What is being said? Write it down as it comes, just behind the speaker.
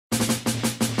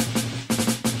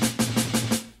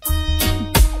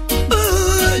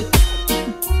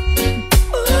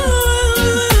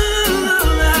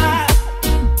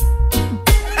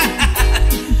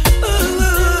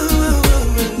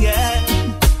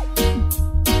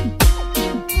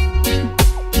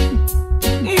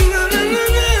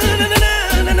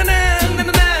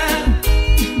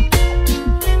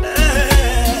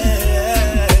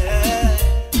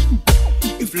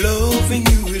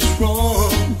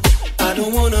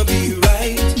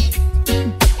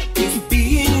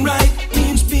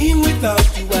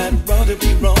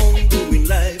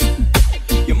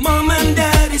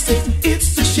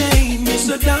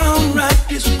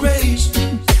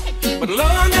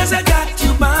as I got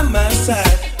you by my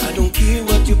side, I don't care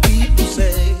what your people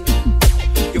say.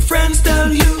 Your friends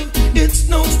tell you it's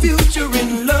no future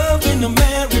in love in a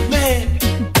married man.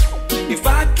 If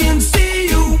I can see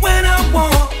you when I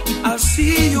want, I'll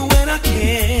see you when I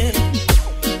can.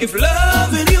 If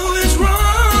loving you is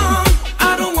wrong,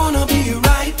 I don't wanna be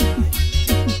right.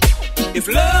 If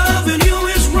loving you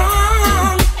is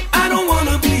wrong, I don't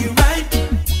wanna be right.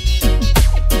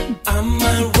 Am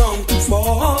I wrong to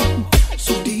fall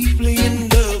so deeply in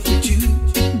love with you,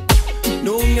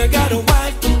 knowing I got a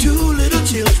wife and 2 little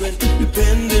children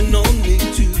depending on me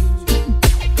too?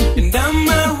 And am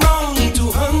I wrong to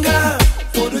hunger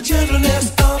for the gentleness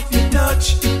of your touch,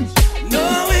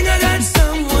 knowing I got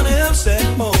someone else at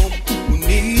home who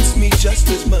needs me just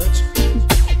as much?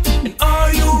 And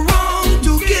are you wrong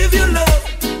to give your love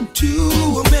to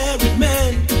a married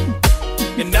man?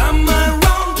 And am I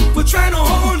wrong for trying to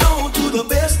hold on to the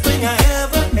best thing I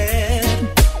ever had?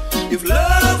 If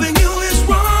loving you is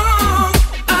wrong,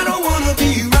 I don't wanna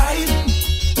be right.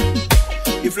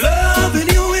 If loving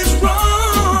you is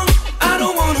wrong, I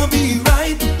don't wanna be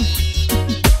right.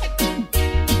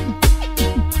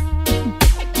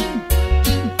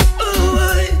 Ooh,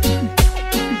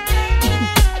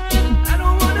 I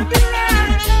don't wanna be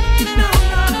right. No,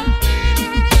 no.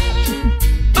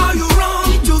 Are you wrong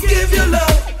to give your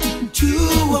love to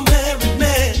a married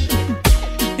man?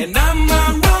 And am I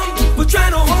wrong for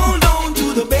trying to hold on to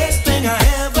the best thing I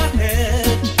ever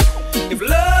had? If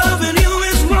loving you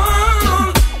is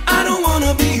wrong, I don't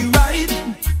wanna be right.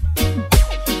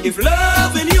 If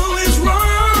loving you is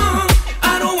wrong,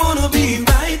 I don't wanna be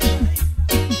right.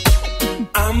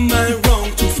 Am I wrong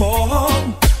to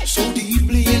fall so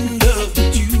deeply in love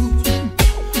with you,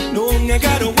 knowing I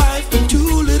got a wife and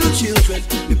 2 little children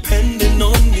depending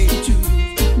on me too?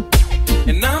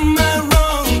 And am I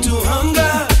wrong to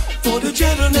hunger for the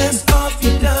gentleness of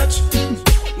your touch,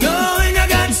 knowing I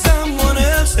got someone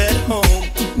else at home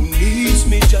who needs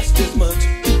me just as much?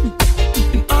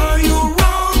 And are you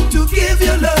wrong to give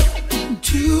your love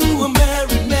to a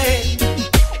married man?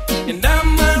 And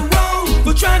am I wrong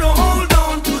for trying to hold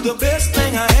on to the best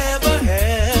thing I ever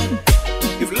had?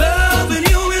 If loving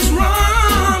you is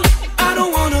wrong, I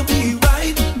don't wanna be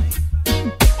right.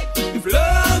 If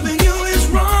loving you is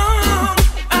wrong,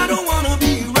 I don't wanna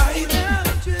be right.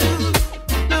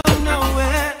 No, no,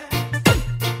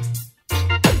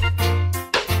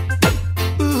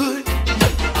 Ooh.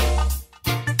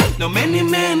 Now many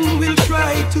men will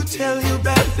try to tell you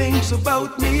bad things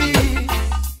about me.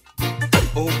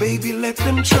 Oh baby, let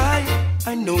them try.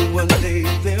 I know one day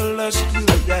their lust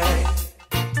will die,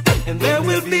 and there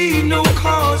will be no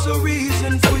cause or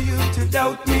reason for you to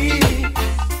doubt me.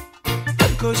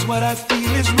 'Cause what I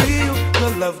feel is real. The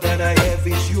love that I have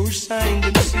is your signed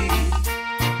and sealed.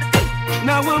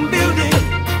 Now I'm building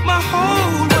my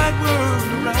whole wide world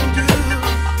around you.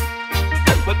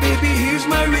 But baby, here's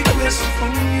my request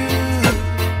from you.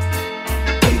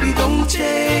 Baby, don't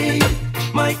take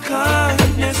my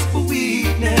kindness for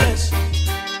weakness.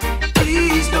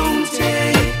 Please don't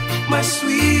take my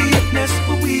sweetness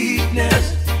for weakness.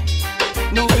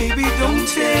 No, baby, don't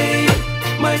take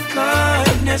my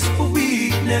kindness for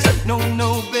weakness. No, no,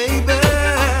 baby,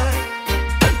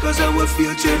 'cause our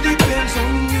future depends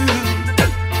on you,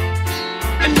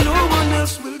 and no one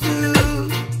else will do.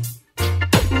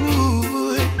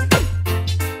 Ooh.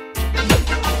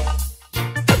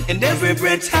 And every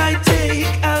breath I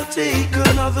take, I'll take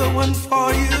another one for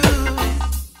you,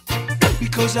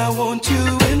 because I want you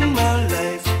in my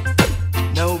life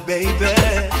now, baby.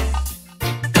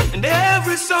 And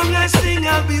every song I sing,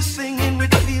 I'll be singing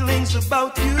with feelings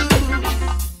about you,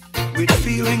 with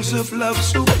feelings of love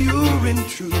so pure and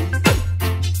true.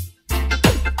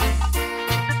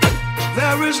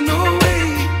 There is no way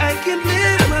I can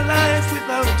live my life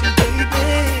without you, baby.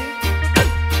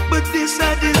 But this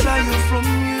I desire from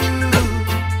you.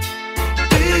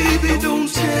 Baby, don't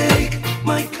take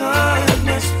my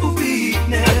kindness for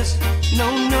weakness. No,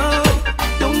 no,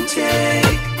 don't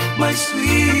take my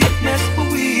sweetness for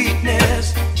weakness.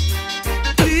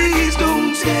 Please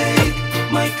don't take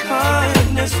my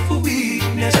kindness for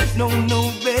weakness. No, no,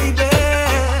 baby,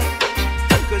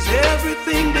 'cause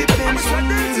everything depends on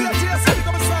you,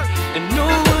 and no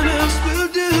one else will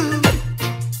do.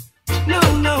 No,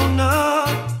 no, no,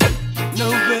 no,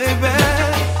 baby,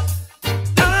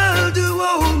 I'll do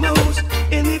almost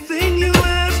anything you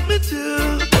ask me to.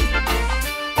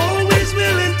 Always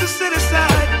willing to set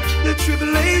aside the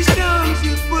tribulations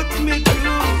you put me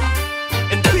through.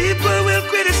 And people will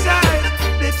criticize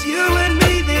that you and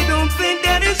me, they don't think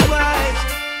that is wise.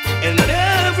 And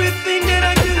everything that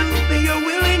I do, they are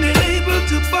willing and able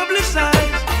to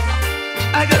publicize.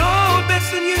 I got all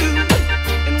bets on you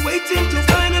and waiting to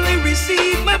finally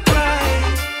receive my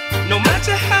prize. No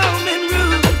matter how men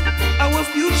rule, our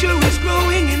future is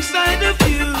growing inside of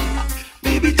you.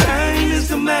 Baby, time is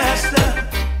the master.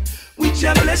 With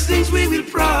your blessings we will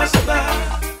prosper.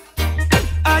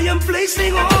 I am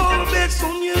placing all bets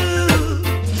on you.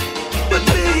 But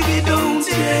baby, don't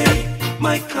take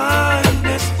my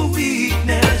kindness for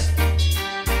weakness.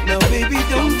 Now baby,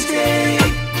 don't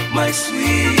take my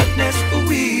sweetness for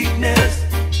weakness.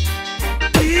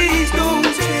 Please don't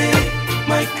take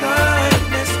my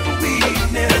kindness for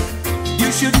weakness. You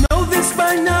should know this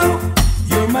by now.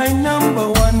 You're my number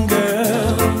one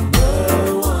girl.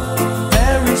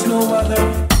 There is no other.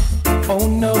 Oh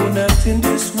no, not in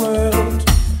this world.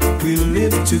 We'll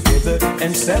live together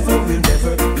and sever will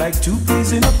never. Like two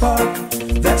peas in a pod.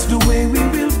 That's the way we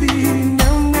will be.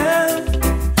 Now, now,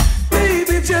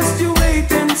 baby, just you wait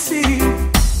and see.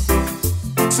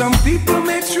 Some people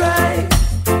may try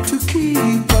to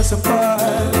keep us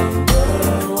apart.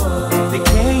 They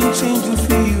can't change the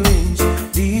feelings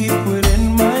deep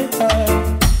within my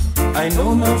heart. I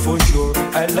know now for sure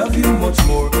I love you much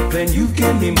more than you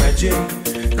can imagine.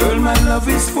 Girl, my love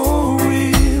is for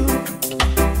real.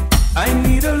 I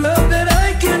need a love that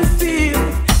I can feel.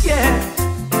 Yeah,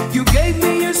 you gave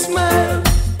me a smile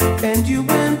and you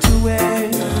went away,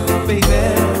 baby.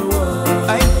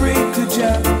 I prayed to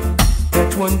Jah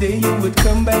that one day you would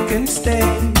come back and stay.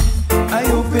 I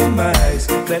opened my eyes,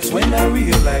 that's when I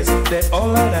realized that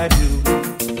all that I do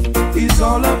is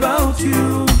all about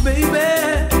you,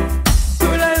 baby.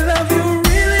 Girl, I love you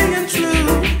really and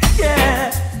true,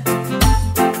 yeah.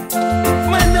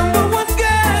 My number one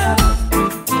girl.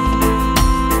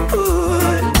 Ooh.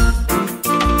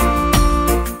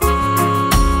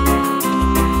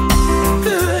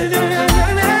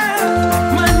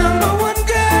 My number one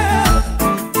girl.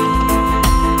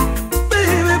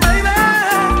 Baby, baby.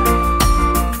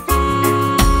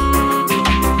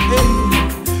 Hey,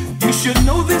 you should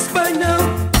know this by now.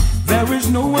 There is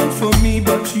no one for me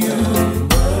but you.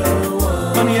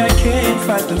 Honey, I can't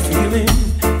fight the feeling.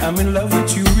 I'm in love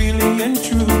with you really and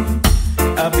true.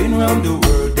 I've been around the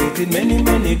world, dated many,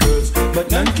 many girls, but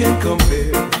none can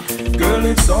compare. Girl,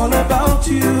 it's all about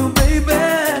you, baby.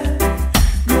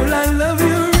 Girl, I love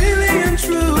you really and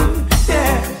true.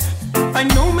 Yeah, I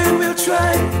know men will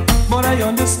try, but I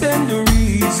understand the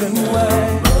reason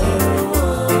why.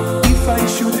 If I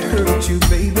should hurt you,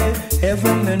 baby,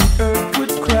 heaven and earth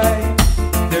would cry.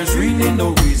 There's really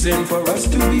no reason for us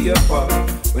to be apart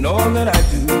when all that I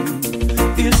do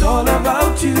is all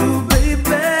about you,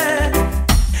 baby.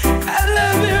 I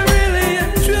love you really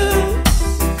and true.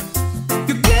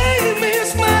 You gave me a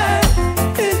smile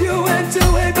and you went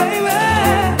away, baby.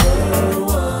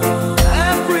 I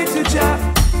prayed to Jah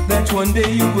that one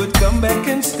day you would come back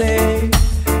and stay.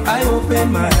 I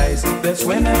opened my eyes, that's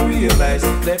when I realized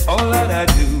that all that I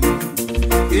do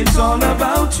is all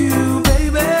about you,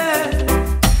 baby.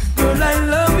 Girl, I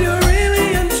love you really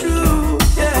and true,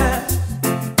 yeah.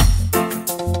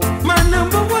 My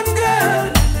number one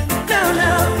girl, now,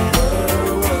 now.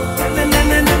 Na, na,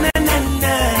 na, na, na, na,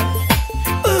 na.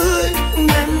 Ooh,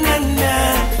 na, na, na.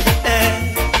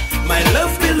 My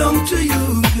love belongs to you,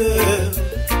 girl.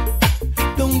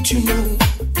 Don't you know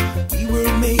we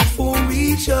were made for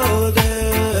each other?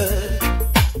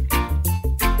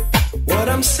 What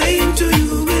I'm saying to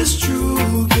you is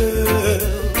true, girl.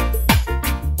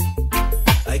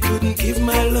 I couldn't give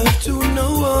my love to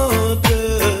no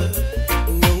other.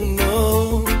 No,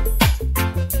 no.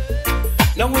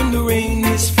 Now when the rain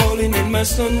is falling and my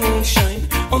sun won't shine,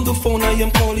 on the phone I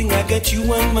am calling, I got you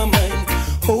on my mind,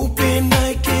 hoping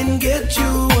I can get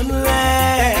you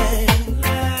online.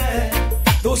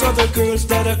 Those other girls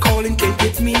that are calling can't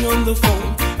get me on the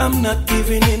phone. I'm not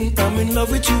giving in, I'm in love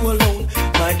with you alone.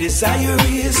 My desire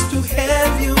is to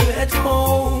have you at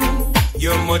home.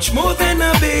 You're much more than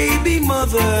a baby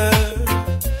mother.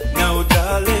 Now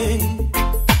darling,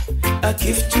 a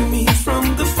gift to me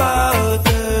from the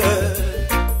Father.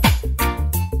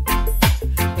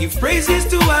 Give praises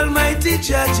to Almighty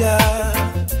Jaja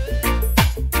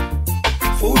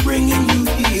for bringing you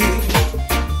here.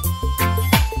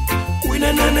 We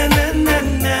na na na na na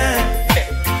na.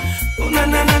 Oh na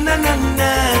na na na na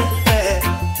na.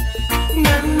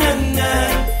 Na na na.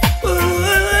 Oh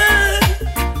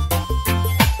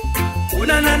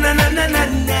na na na na na na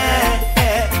na.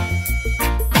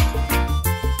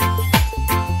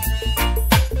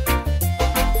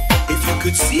 If you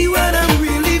could see what I'm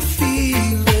really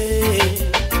feeling,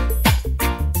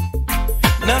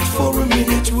 not for a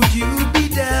minute would you be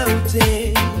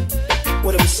doubting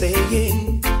what I'm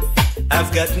saying.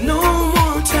 I've got no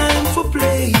more time for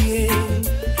playing.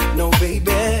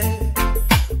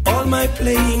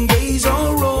 playing days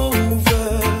are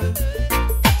over.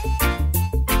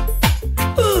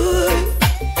 Ooh,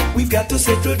 we've got to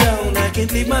settle down. I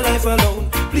can't live my life alone.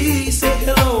 Please say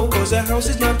hello, cause a house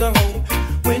is not a home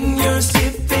when you're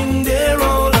sitting there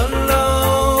all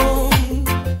alone.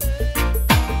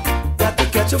 Got to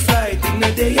catch a flight in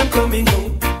the day I'm coming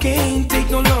home. Can't take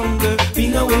no longer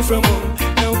being away from home.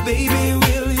 Now baby,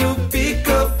 will you pick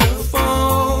up the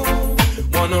phone?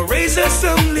 Wanna raise us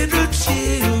some little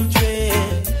children.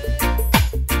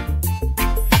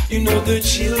 You know the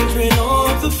children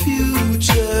of the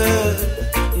future.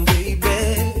 Baby,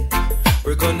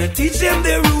 we're gonna teach them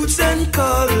their roots and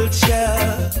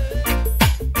culture.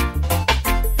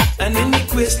 And any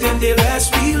question they'll ask,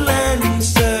 we'll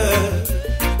answer.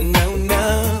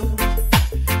 Now,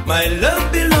 my love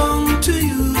belongs to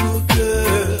you,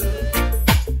 girl.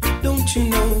 Don't you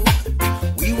know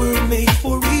we were made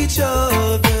for each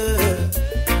other,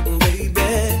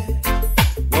 baby?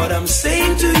 What I'm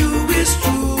saying to you is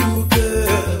true,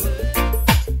 girl.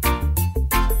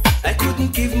 I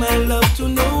couldn't give my love to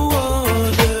no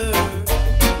other.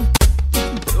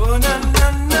 Oh, na na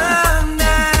na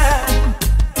na.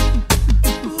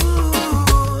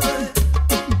 Ooh.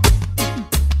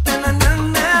 Na na na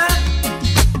na.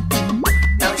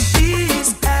 Now she's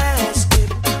asking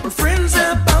her friends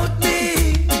about me.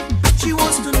 She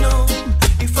wants to know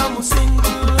if I'm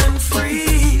single and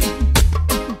free.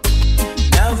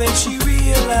 Now that she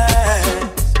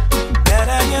realized that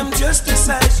I am just a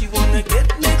size, she wanna get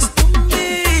next to me.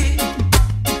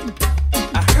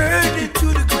 I heard it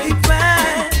through the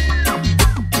grapevine.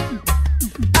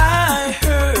 I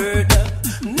heard a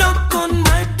knock on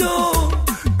my door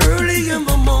early in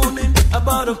the morning,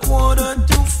 about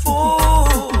 3:45.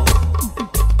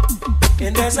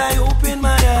 And as I opened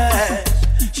my eyes,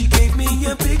 she gave me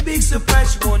a big, big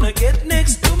surprise. She wanna get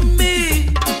next to me.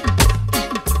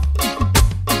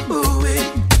 Ooh,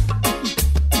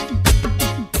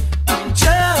 I'm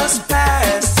just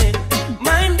passing,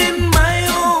 minding my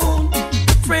own.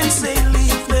 Friends say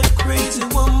leave that crazy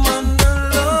woman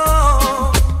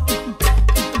alone.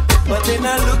 But then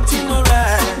I looked in her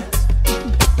eyes.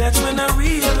 That's when I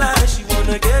realized she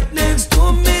wanna get next to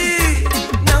me.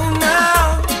 Now.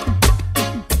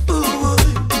 Ooh.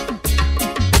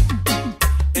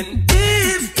 And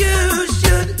if you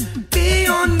should be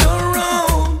on your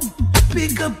own,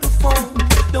 pick up the phone.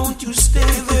 Don't you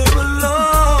stay there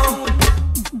alone.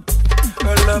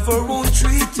 Her lover won't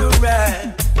treat her right.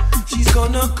 She's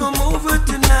gonna come over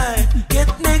tonight. Get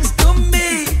next to me.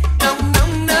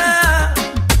 Now.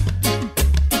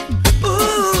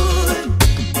 Ooh,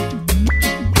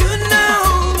 you know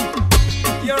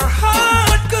your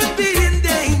heart could be in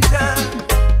danger,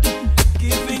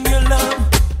 giving your love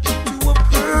to a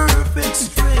perfect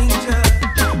stranger.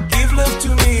 Give love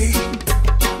to me.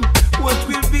 What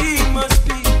will be must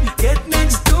be. Get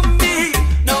next to me.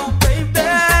 No, baby.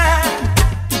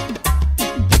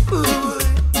 Ooh.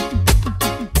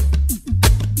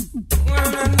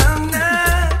 Na.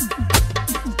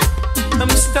 I'm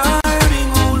starting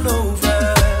all over.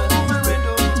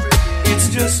 It's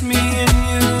just me and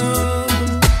you.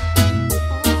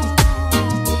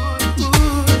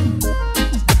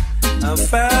 I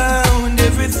found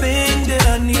everything that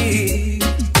I need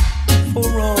for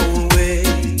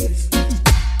always,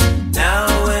 now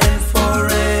and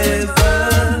forever.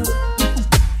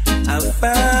 I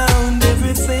found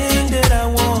everything that I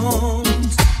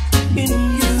want in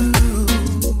you.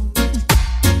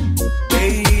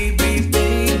 Baby,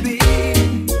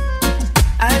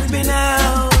 I've been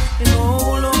out and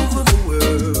all over the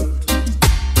world.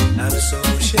 I've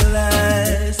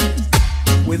socialized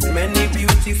with many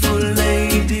beautiful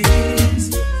ladies,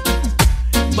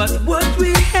 but what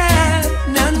we have,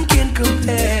 none can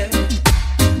compare.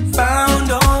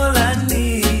 Found all I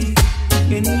need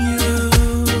in you.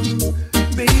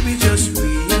 Baby, just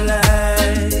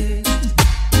realize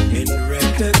and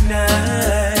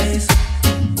recognize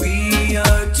we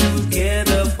are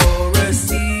together for a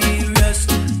serious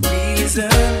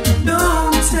reason.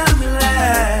 Don't tell me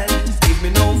lies, give me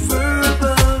no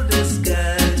verbal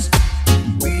disguise.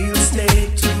 We'll stay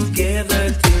together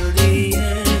till the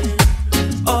end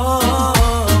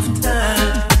of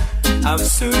time. I've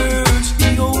searched the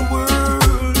whole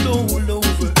world all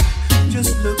over,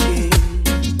 just looking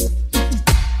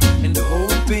and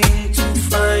hoping to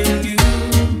find you,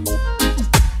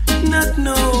 not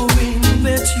knowing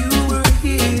that you were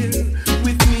here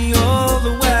with me all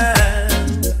the while.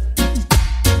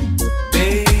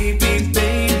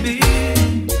 Baby,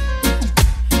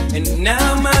 and now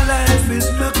my life is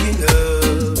looking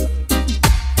up.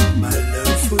 My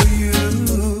love for you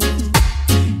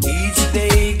each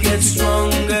day gets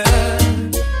stronger.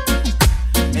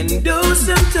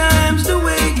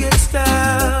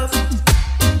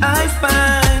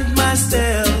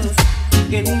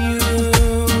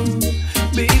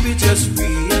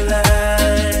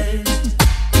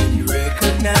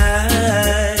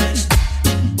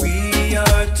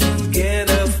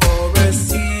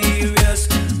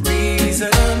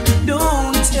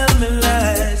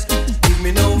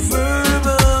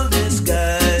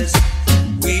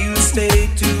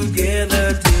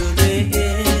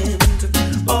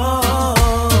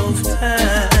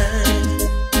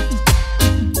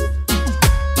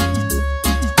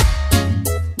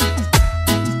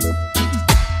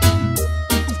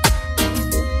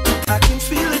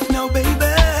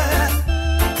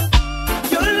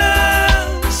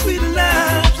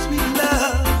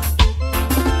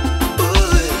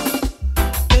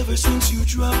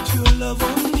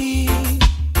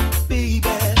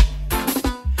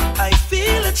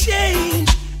 a change.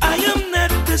 I am not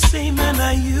the same man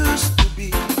I used to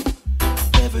be.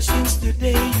 Ever since the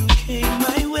day you came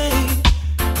my way.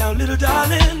 Now little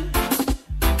darling,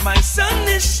 my sun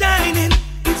is shining.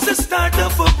 It's the start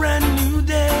of a brand new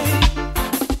day.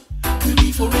 We'll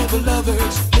be forever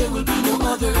lovers. There will be no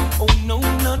other. Oh no,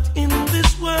 not in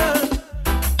this world.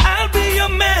 I'll be your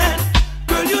man.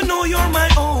 Girl, you know you're my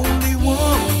only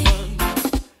woman.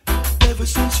 Ever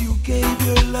since you gave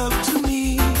your love to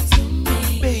me,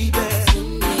 baby,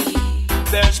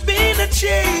 there's been a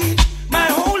change. My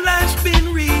whole life's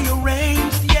been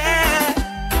rearranged, yeah.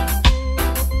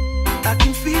 I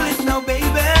can feel it now,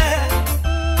 baby.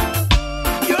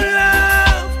 Your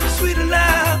love, sweet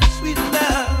love, sweet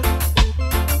love.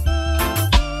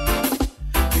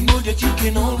 You know that you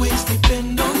can always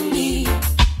depend on me,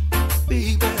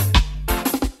 baby.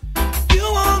 You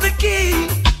hold the key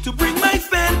to bring my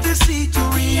fantasy to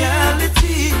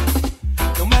reality.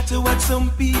 No matter what some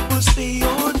people say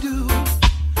or do,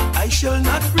 I shall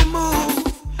not remove.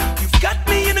 You've got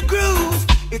me in a groove.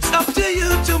 It's up to you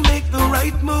to make the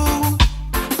right move.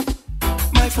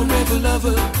 My forever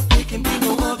lover, there can be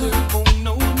no other. Oh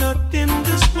no, not in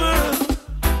this world.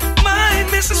 My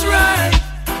Mrs. Right,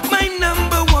 my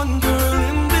number one girl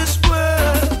in this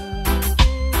world.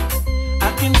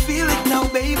 I can feel it now,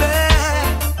 baby.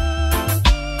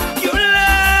 Your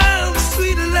love,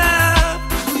 sweet love,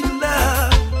 sweet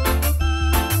love.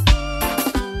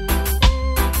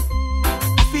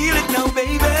 Feel it now,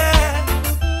 baby.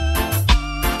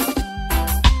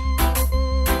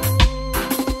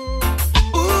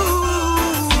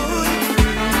 Ooh,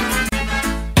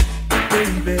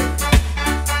 baby,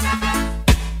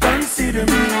 consider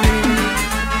me.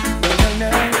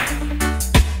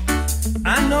 I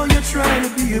know you're trying to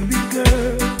be a big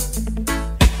girl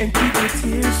and keep the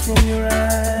tears from your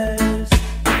eyes.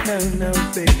 Now,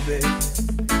 baby.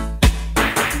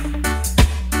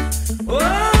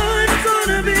 Oh, it's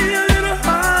gonna be a little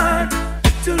hard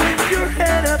to lift your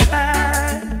head up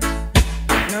high.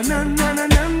 No.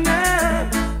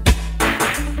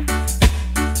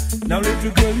 Now,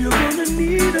 little girl, you're gonna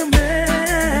need a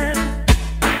man.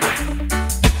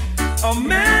 A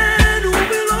man who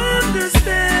will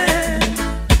understand.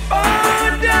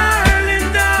 Oh, darling,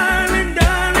 darling,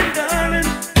 darling, darling,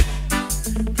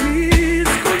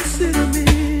 please consider me,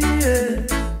 yeah.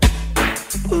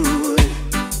 Ooh.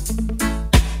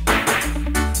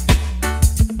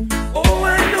 Oh,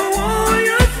 I know all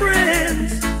your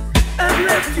friends have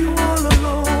left you all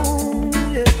alone,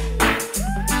 yeah.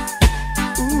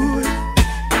 Ooh.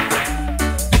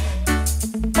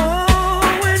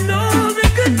 Oh, and all the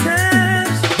good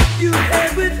times you had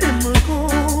with him are gone.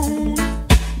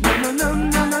 No.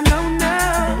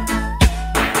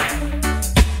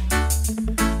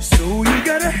 So you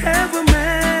gotta have a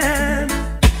man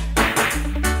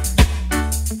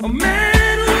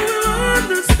who will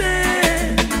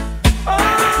understand.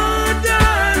 Oh,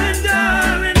 darling,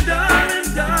 darling, darling,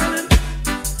 darling,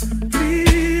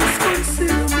 please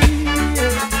consider me,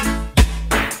 yeah.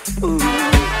 Ooh.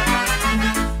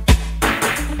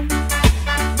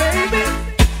 Baby,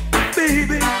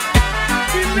 baby,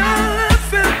 you know I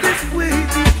felt this way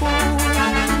before,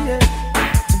 yeah.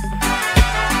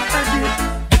 I did.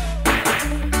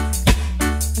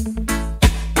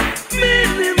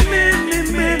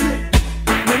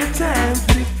 Many times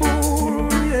before,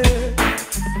 yeah.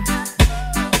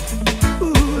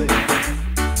 Ooh.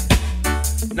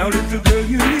 Now, little girl,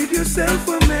 you need yourself a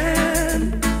man.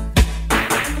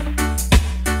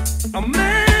 A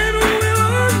man who will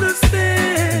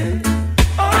understand.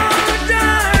 Oh,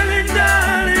 darling,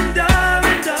 darling,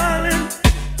 darling, darling,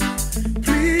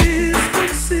 please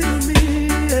consider me,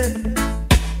 yeah.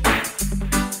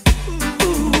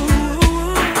 Ooh.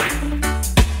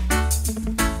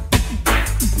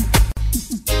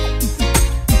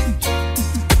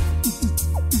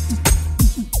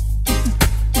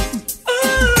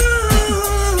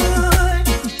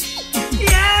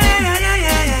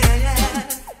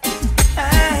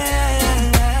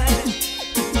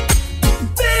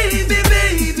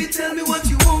 Baby, tell me what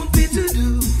you want me to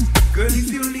do. Girl,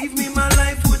 if you leave me, my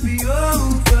life would be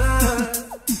over.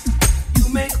 You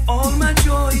make all my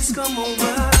joys come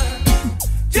over.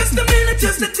 Just a minute,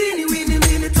 just a teeny weeny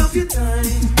minute of your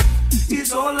time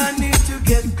is all I need to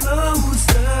get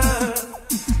closer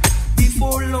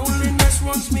before loneliness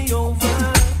runs me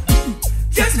over.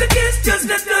 Just a kiss, just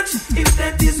a touch, if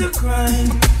that is a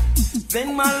crime,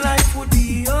 then my life would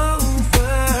be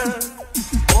over.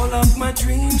 All of my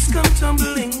dreams come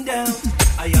tumbling down.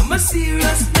 I am a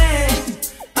serious man.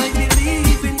 I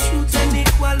believe in truth and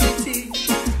equality,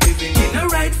 living in a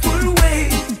rightful way,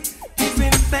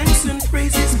 giving thanks and praise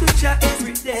praises to Jah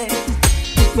every day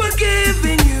for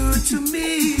giving you to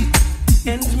me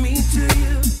and me to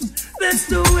you. That's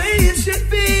the way it should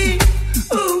be.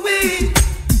 Oh wait,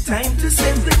 time to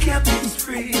set the captives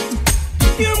free.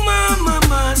 Your mama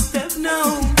must have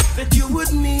known that you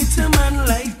would meet a man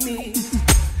like me.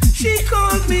 She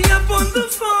called me up on the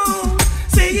phone,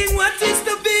 saying what is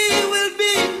to be will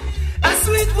be. A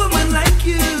sweet woman like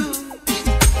you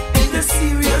and a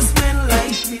serious man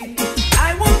like me.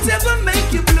 I won't ever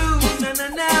make you blue, na na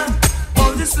na.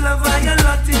 All this love I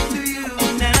allotted to you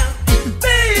now.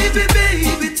 Baby,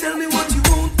 baby, tell me what you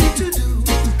want me to do.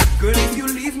 Girl, if you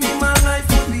leave me, my life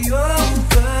will be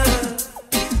over.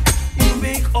 You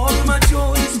make all my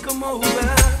joys come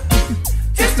over.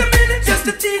 Just a minute, just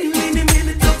a teeny weeny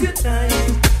minute of your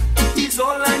time is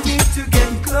all I need to get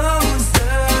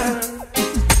closer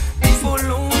before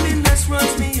loneliness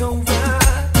runs me over.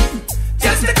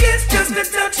 Just a kiss, just a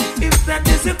touch, if that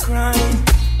is a crime,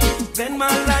 then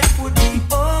my life would be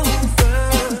over.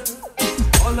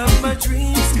 All of my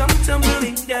dreams come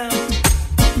tumbling down.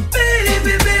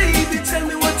 Baby, baby, tell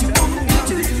me what you want me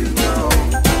to do.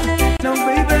 Now,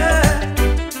 baby,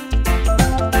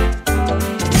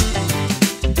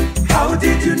 how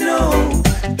did you know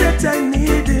that I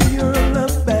needed your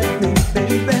love badly,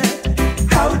 baby?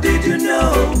 How did you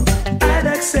know I'd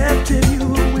accepted you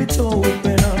with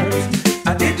open arms?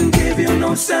 I didn't give you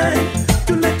no sign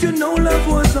to let you know love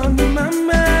was on my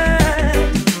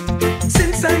mind.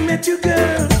 Since I met you,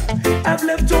 girl, I've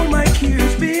left all my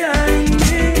cares behind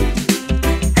me.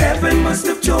 Heaven must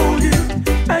have told you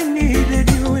I needed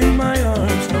you in my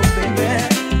arms, no baby.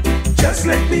 Just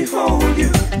let me hold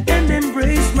you and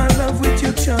embrace my love with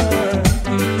your charm.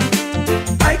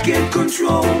 I can't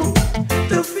control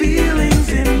the feelings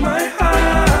in my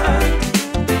heart.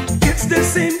 It's the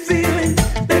same feeling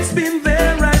that's been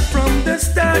there right from the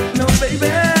start, no baby.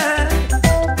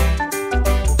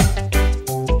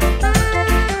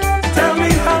 Tell me,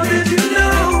 how did you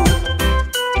know?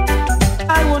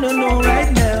 I wanna know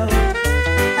right now.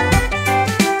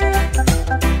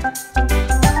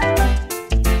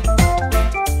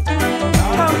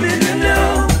 How did you know?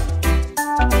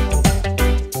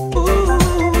 Ooh.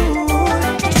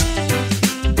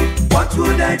 What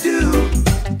would I do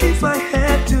if I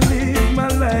had to live my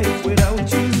life without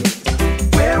you?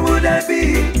 Where would I be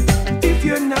if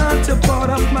you're not a part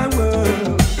of my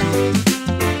world?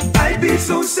 I'd be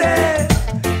so sad,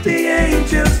 the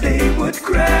angels they would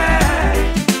cry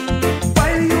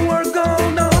while you were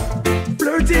gone up,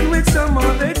 flirting with some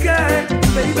other guy,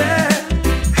 baby.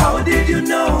 How did you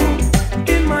know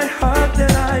in my heart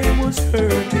that I was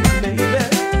hurting, baby?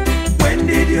 When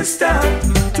did you stop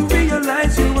to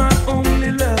realize you are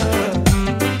only love?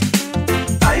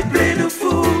 I played a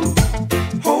fool,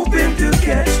 hoping to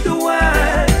catch the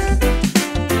wise.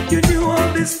 You knew all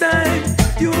this time,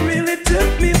 you really took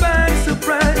me by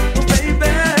surprise, oh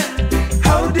baby.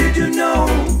 How did you know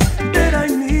that I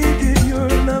needed your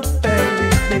love badly,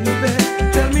 baby?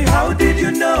 Tell me, how did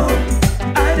you know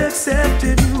I'd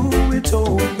accepted you with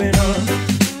open arms?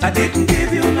 I didn't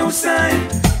give you no sign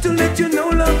to let you know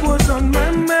love was on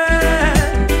my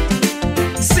mind.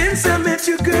 Since I met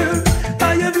you, girl,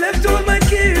 I have left all my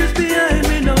cares behind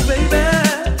me, no baby.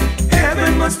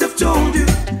 Heaven must have told you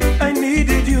I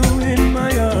needed you in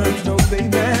my arms, no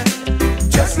baby.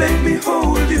 Just let me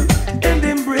hold you and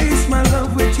embrace my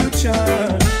love with your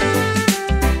charm.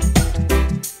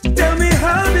 Tell me,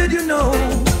 how did you know?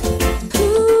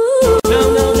 No,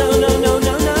 no, no, no, no,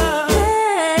 no, no.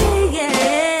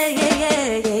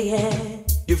 Yeah.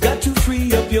 You've got to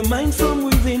free up your mind from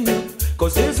within you,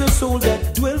 'cause there's a soul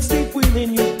that dwells deep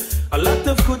within you. A lot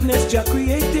of goodness Jah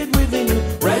created within you,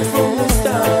 right from the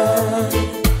start.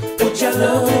 Put your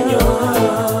love in your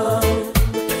heart,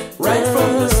 right from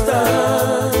the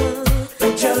start.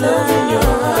 Put your love in your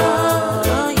heart.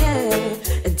 Oh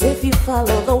yeah. And if you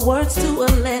follow the words to a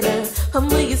letter,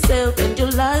 humble yourself and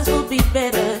your lives will be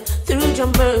better. Through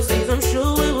your mercies, I'm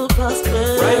sure we will prosper.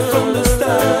 Right from the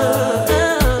start.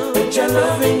 Put your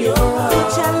love in your heart.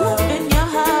 Put your love in your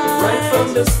heart. Right from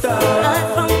the start. Right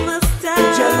from the start.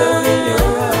 Put your love in your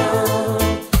heart.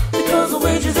 Because the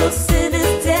wages of sin is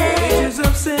death. Wages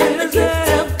of sin and the is gift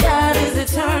death. of God is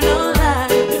eternal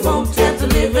life. We won't have to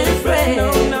live in fret. No,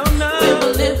 no, no. We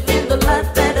will live in the life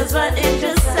that is right in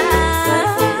your sight. Right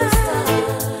from the start.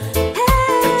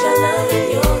 Put your love in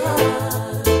your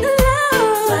heart.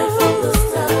 Right from the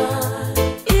start.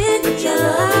 Put your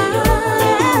love in your heart.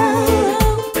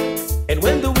 And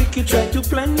when the wicked try to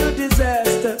plan your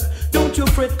disaster, don't you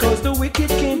fret, 'cause the wicked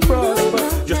can't prosper.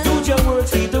 Just do your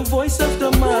words, heed the voice of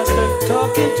the master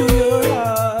talking to your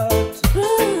heart.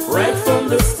 Right from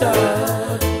the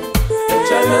start.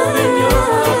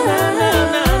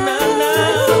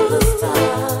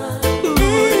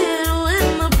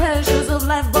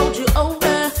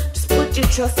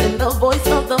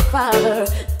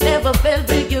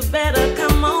 baby, you better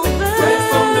come over. Right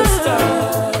from the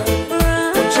start,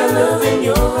 put your love in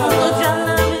your heart. Put your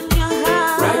love in your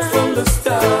heart. Right from the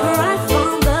start, Right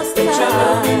from the start. put your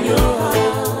love in your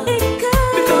heart.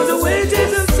 Because the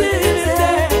wages of sin is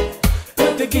death,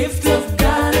 but the gift of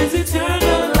God is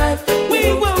eternal life.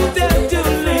 We won't have to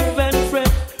live and fret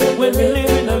when we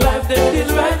live in a life that is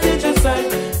right in your sight.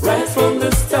 Right from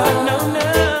the start,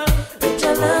 now. Put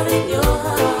your love in your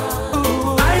heart.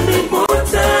 Ooh, I need more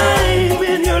time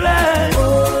in your life.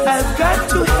 I've got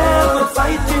to have a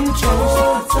fighting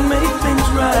chance to make things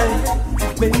right,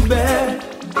 baby.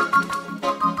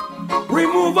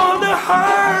 Remove all the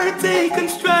heartache and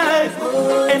strife.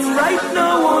 And right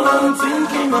now all I'm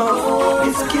thinking of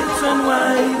is kids and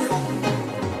wife.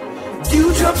 Few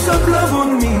drops of love on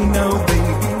me now,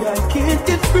 baby, I can't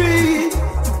get free.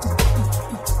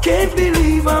 Can't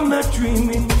believe I'm not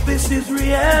dreaming, this is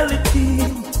reality.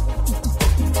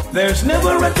 There's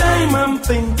never a time I'm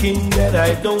thinking that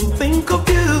I don't think of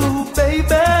you,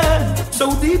 baby.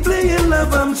 So deeply in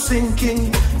love I'm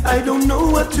sinking, I don't know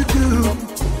what to do.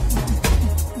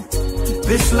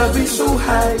 This love is so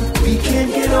high, we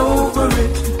can't get over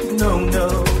it, no.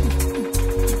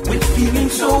 With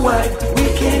feelings so wide, we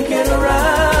can't get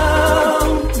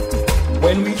around.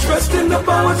 When we trust in the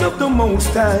powers of the Most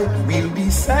High, we'll be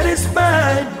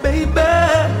satisfied, baby.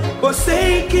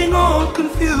 Forsaking all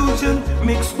confusion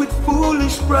mixed with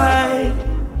foolish pride.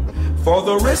 For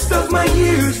the rest of my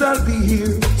years I'll be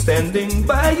here, standing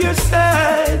by your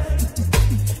side.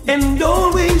 And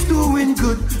always doing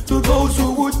good to those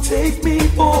who would take me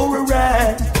for a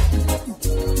ride.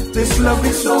 This love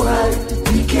is so high,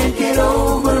 we can't get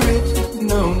over it,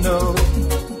 no.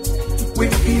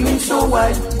 With feelings so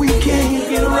wide, we can't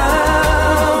get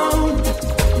around.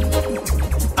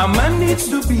 A man needs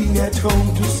to be at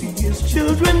home to see his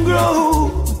children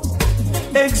grow,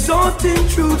 exalting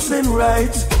truths and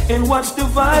rights and watch the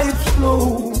vibes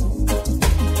flow.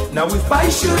 Now if I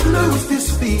should lose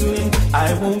this feeling,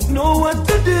 I won't know what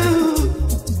to do.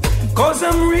 Cause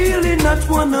I'm really not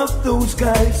one of those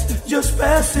guys just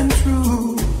passing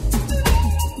through.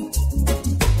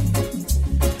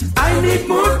 I need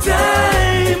more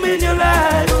time in your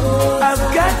life.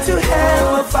 I've got to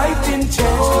have a fighting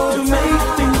chance to make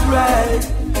things right.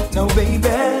 Now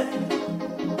baby,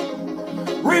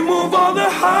 remove all the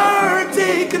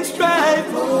heartache and strife.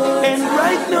 And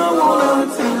right now all I'm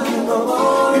thinking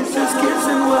of is just kids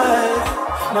and wife.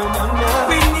 No.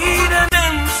 We need an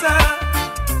answer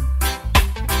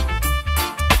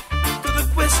to the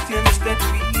questions that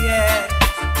we ask.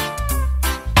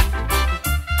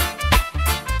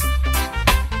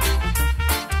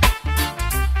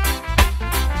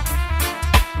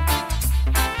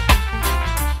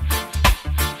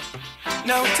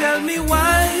 Now tell me,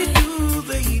 why do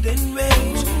the heathen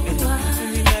rage and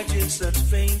even imagine such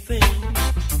vain things?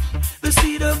 The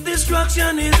seed of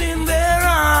destruction is in their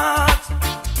hearts.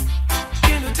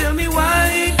 Can you tell me,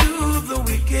 why do the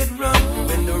wicked run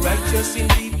when the righteous in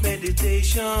deep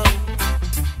meditation?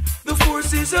 The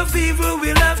forces of evil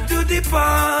will have to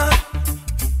depart.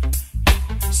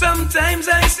 Sometimes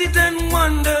I sit and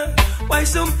wonder why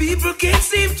some people can't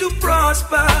seem to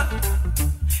prosper.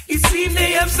 It seems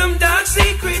they have some dark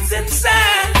secrets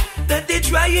inside that they're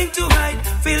trying to hide,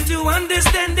 fail to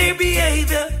understand their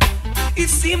behavior. It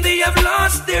seems they have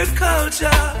lost their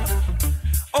culture,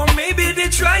 or maybe they're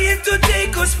trying to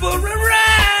take us for a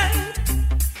ride.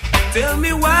 Tell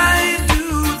me, why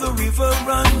do the river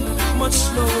run much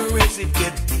slower as it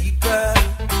gets deeper?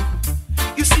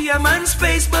 You see a man's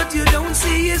face, but you don't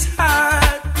see his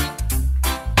heart.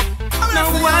 Now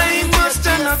why must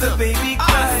another baby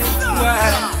cry?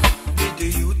 Why did the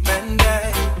youth man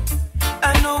die?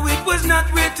 I know it was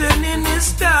not written in his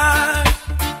stars,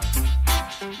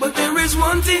 but there is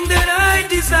one thing that I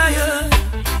desire,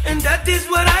 and that is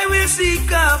what I will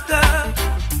seek after.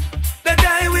 That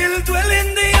I will dwell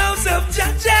in the house of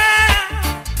Jah.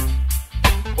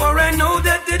 For I know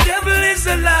that the devil is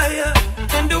a liar,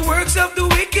 and the works of the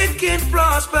wicked can't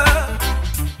prosper.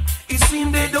 It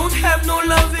seems they don't have no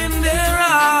love in their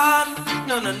heart.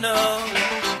 No.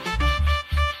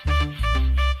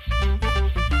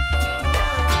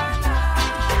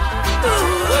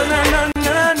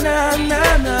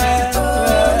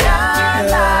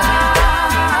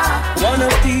 One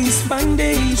of these fine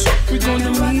days we're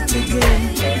gonna meet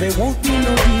again. There won't be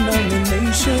no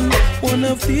denomination. One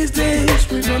of these days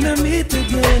we're gonna meet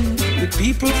again with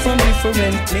people from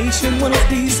different nations. One of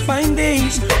these fine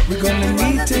days we're gonna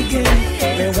meet again.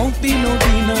 There won't be no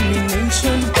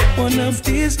denomination. One of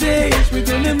these days we're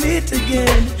gonna meet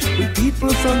again with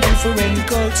people from different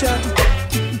culture.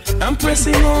 I'm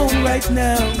pressing on right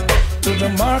now, to the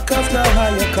mark of the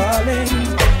higher calling.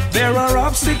 There are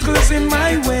obstacles in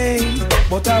my way,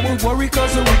 but I won't worry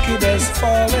cause the wicked has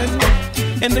fallen.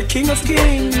 And the King of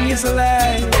Kings is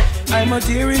alive. I'm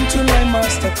adhering to my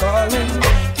master calling.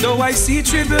 Though I see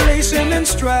tribulation and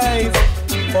strife,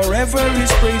 forever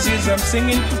his praises I'm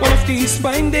singing. One of these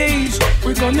fine days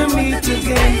we're gonna meet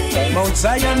again. Mount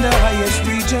Zion, the highest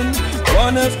region.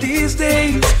 One of these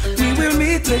days we will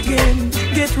meet again.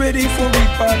 Get ready for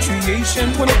repatriation.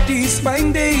 One of these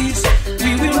fine days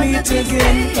we will meet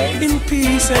again in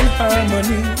peace and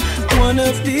harmony. One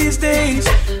of these days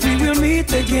we will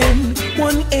meet again.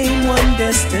 One aim, one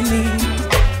destiny.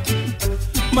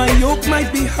 My yoke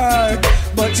might be hard,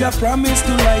 but Jah promised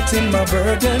to lighten my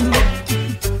burden.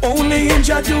 Only in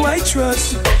Jah do I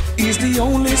trust. He's the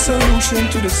only solution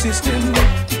to the system.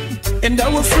 And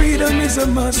our freedom is a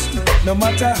must, no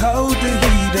matter how the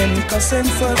heathen cuss and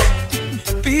fuss.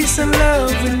 Peace and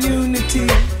love and unity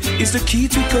is the key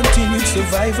to continued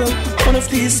survival. One of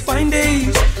these fine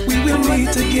days we will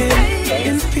meet again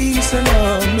in peace and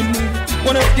harmony.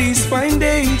 One of these fine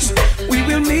days we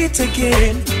will meet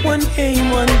again. One aim,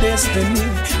 one destiny.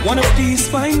 One of these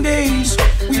fine days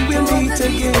we will meet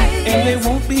again, and there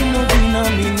won't be no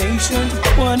denomination.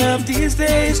 One of these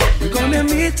days we're gonna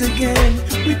meet again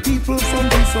with people from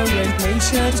different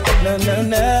nations. No, no,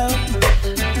 no.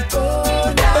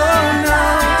 Oh, no,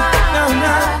 no,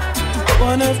 no.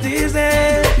 One of these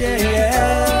days, yeah,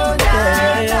 yeah,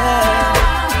 yeah, yeah.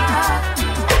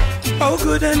 How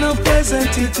good and how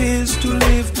pleasant it is to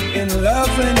live in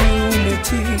love and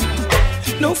unity.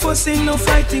 No fussing, no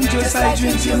fighting, just I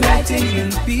dreams uniting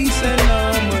in peace and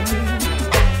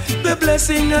harmony. The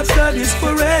blessing of God is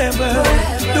forever.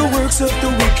 The works of the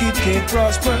wicked can't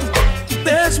prosper.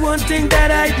 There's one thing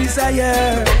that I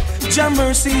desire. Jah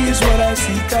mercy is what I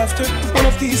seek after. One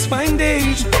of these fine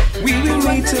days we will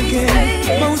meet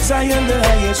again. Mount Zion, the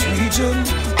highest region.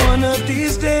 One of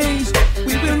these days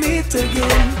we will meet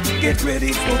again. Get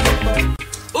ready for the fight.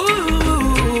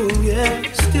 Ooh, yeah,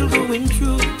 still going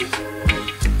through.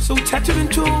 So tattered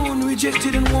and torn,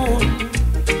 rejected and worn.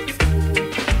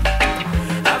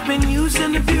 I've been used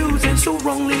and abused and so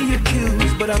wrongly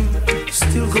accused, but I'm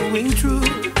still going through.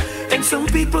 And some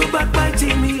people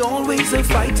backbiting me, always are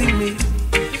fighting me.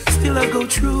 Still I go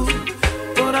through.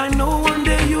 But I know one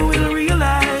day you will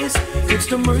realize it's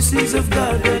the mercies of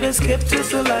God that has kept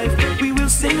us alive. We will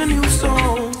sing a new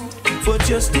song for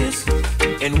justice,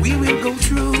 and we will go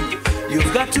through.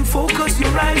 You've got to focus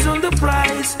your eyes on the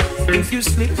prize. If you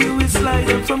slip, you will slide,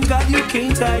 and from God you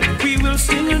can't hide. We will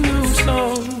sing a new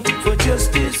song for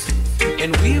justice,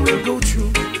 and we will go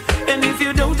through. And if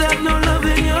you don't have no love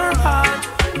in your heart,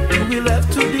 you will have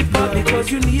to depart,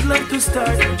 because you need love to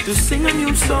start to sing a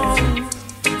new song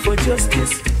for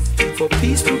justice, for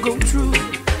peace to go through.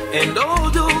 And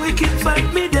although it can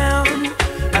fight me down,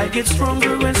 I get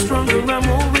stronger and stronger, I'm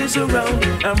always around.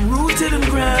 I'm rooted and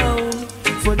ground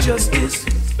for justice,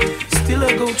 still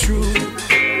I go through.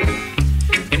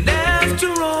 And after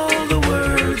all the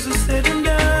words are said and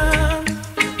done,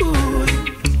 ooh,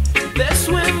 that's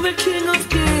when the King of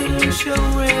Kings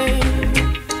shall reign.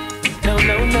 No,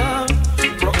 no, no,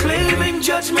 proclaiming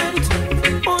judgment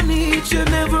on each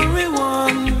and every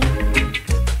one.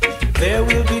 There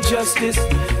will be justice,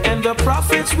 and the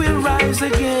prophets will rise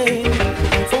again.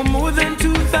 For more than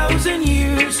 2,000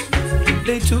 years,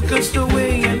 they took us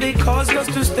away and they caused us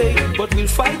to stay. But we'll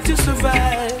fight to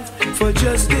survive for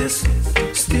justice,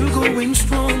 still going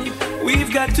strong.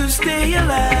 We've got to stay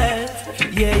alive,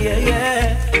 yeah, yeah,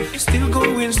 yeah, still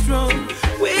going strong.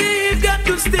 We've got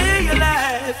to stay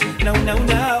alive, now, now,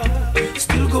 now,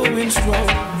 still going strong.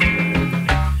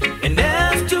 And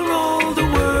after all the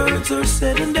words are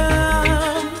said and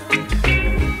done,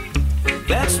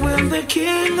 that's when the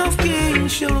King of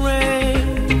Kings shall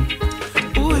reign.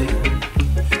 Ooh,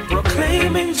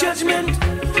 proclaiming judgment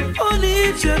on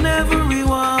each and every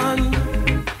one.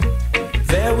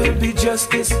 There will be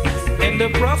justice, and the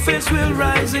prophets will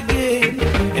rise again.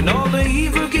 And all the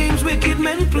evil games wicked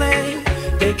men play,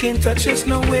 they can't touch us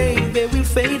no way, they will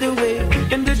fade away.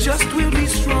 And the just will be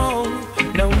strong,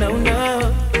 no, no,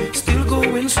 no, still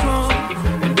going strong.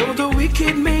 And though the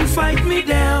wicked may fight me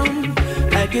down,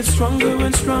 I get stronger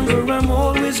and stronger, I'm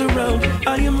always around.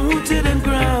 I am rooted and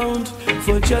ground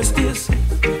for justice,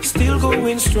 still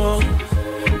going strong.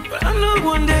 But I know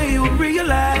one day you'll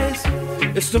realize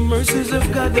it's the mercies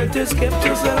of God that has kept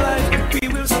us alive. We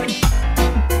will see.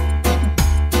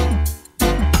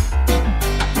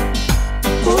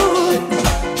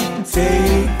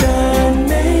 Take the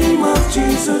name of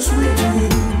Jesus with you,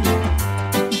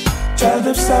 child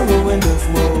of sorrow and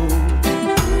of woe.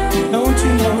 Don't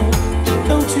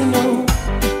you know,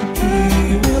 he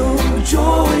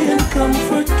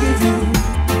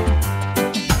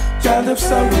child of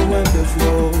sorrow and of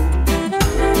woe.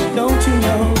 Don't you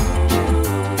know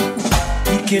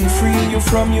He can free you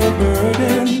from your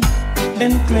burden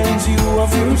and cleanse you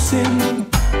of your sin?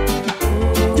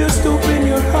 Just open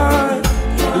your heart,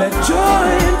 let joy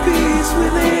and peace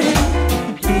within.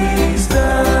 He's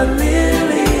the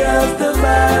lily of the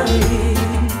valley,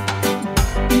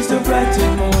 He's the bright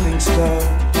and morning star.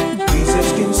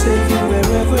 Jesus can save you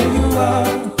wherever you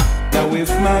are. Now if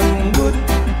man would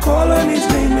call on His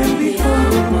name and be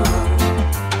humble,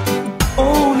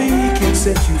 only He can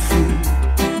set you free.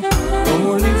 No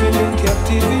more living in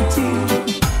captivity.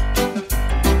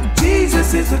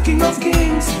 Jesus is the King of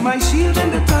Kings, my shield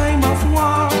in the time of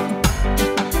war.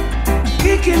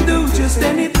 He can do just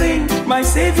anything, my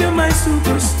Savior, my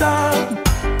superstar.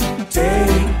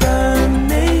 Take the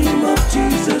name of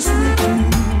Jesus with you,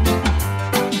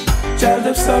 child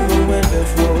of sorrow and of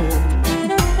woe.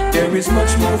 There is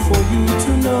much more for you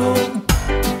to know.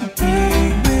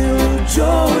 He will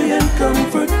joy and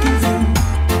comfort give you,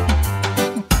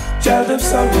 child of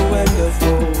sorrow and of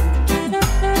woe.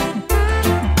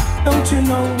 Don't you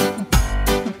know?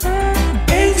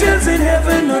 Angels in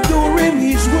heaven adore Him,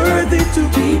 He's worthy to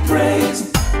be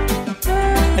praised.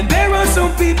 And there are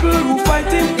some people who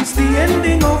fight Him, it's the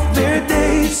ending of their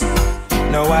days.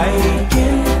 Now I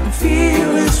can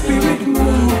feel His Spirit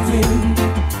moving.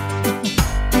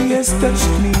 He has touched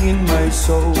me in my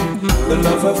soul. The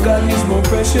love of God is more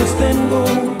precious than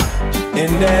gold.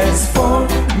 And as for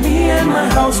me and my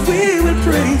house, we will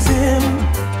praise Him.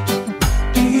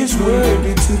 He is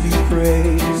worthy to be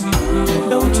praised.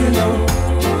 Don't you know?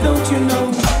 Don't you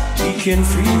know? He can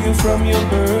free you from your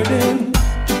burden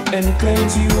and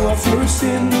cleanse you of your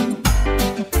sin.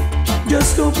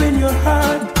 Just open your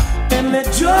heart and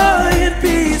let joy and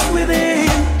peace within.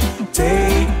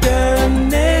 Take the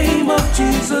name of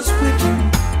Jesus with you,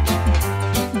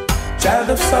 child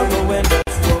of sorrow and of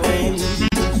woe.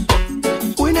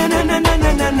 Na na na na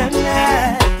na na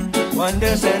na.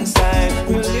 Wonders and signs,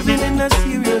 we're living in a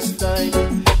serious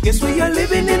time. Yes, we are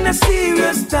living in a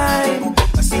serious time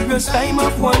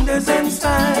of wonders and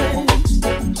signs.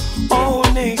 All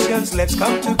nations, let's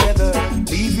come together.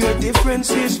 Leave your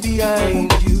differences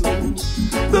behind you.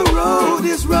 The road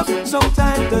is rough,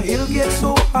 sometimes the hill gets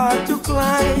so hard to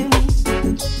climb.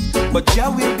 But Jah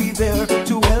will be there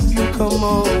to help you come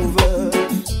over.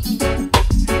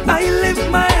 I lift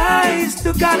my eyes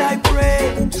to God, I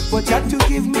pray for Jah to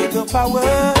give me the power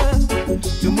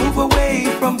to move away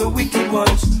from the wicked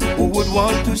ones who would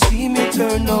want to see me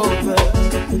turn over.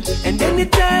 And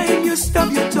anytime you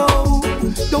stub your toe,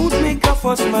 don't make a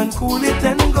fuss, man, cool it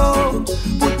and go.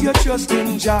 Put your trust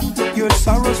in Jah, your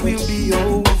sorrows will be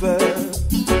over.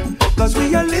 Cause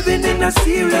we are living in a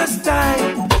serious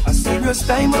time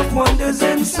of wonders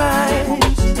and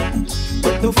signs.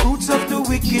 But the fruits of the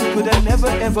wicked could have never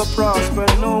ever prosper,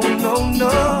 no, no,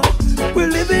 no. We're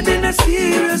living in a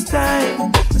serious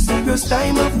time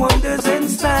of wonders and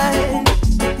signs.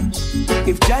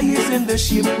 If Jah is in the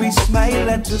ship, we smile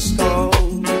at the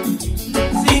storm.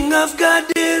 Sing of God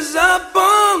is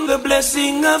upon, the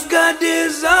blessing of God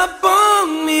is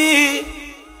upon me.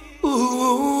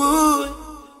 Ooh,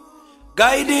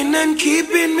 guiding and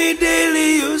keeping me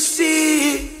daily, you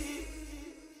see.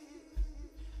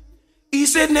 He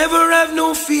said, never have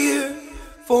no fear,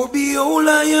 for behold,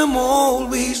 I am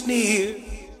always near.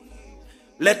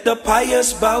 Let the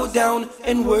pious bow down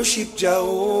and worship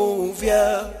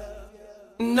Jehovah.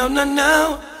 No, no,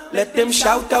 no, let them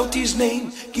shout out His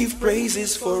name, give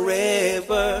praises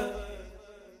forever.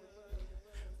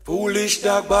 Foolish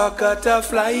dog bark at a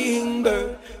flying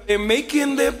bird. They're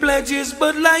making their pledges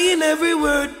but lying every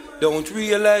word. Don't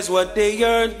realize what they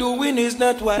are doing is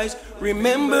not wise.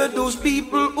 Remember those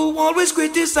people who always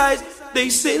criticize. They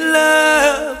say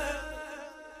love,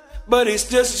 but it's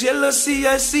just jealousy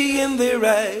I see in their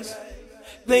eyes.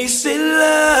 They say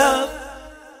love,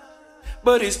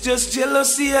 but it's just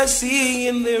jealousy I see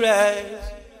in their eyes.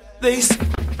 They say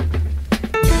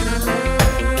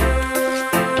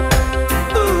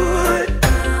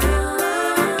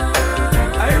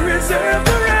I reserve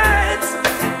the rights.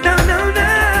 No, no, no.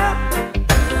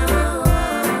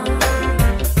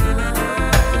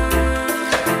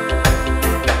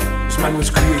 This man was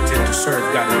created to serve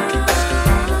God and peace.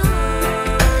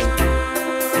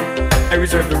 I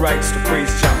reserve the rights to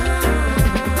praise Jah.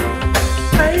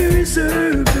 I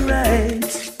reserve the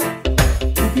rights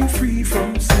to be free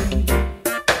from sin.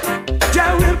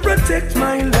 Jah will protect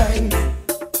my life,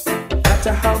 no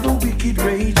matter how the wicked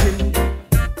raging.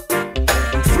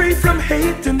 I'm free from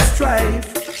hate and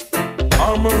strife.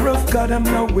 Armor of God I'm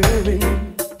now wearing.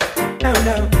 Now,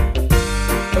 now,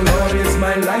 the Lord is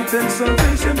my light and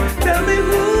salvation. Tell me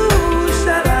who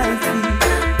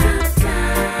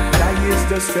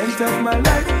strength of my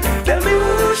life. Tell me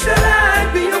who shall I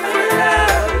be afraid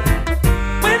of?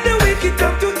 When the wicked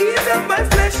come to eat up my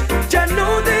flesh, Jah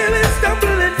know they will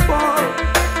stumble and fall.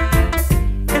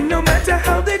 And no matter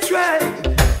how they try,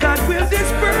 God will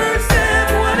disperse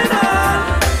them one and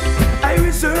all. I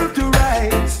reserve the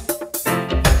right,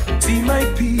 see my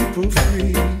people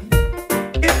free.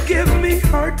 It gives me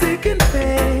heartache and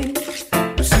pain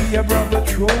to see a brother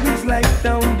throw his life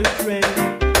down the drain.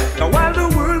 Now while the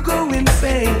world go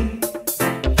insane,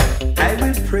 I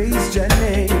will praise your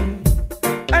name.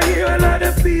 I hear a lot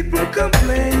of people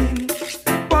complain,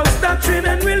 false doctrine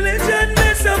and religion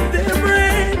mess up their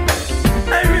brain.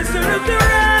 I reserve the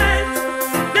right,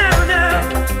 now.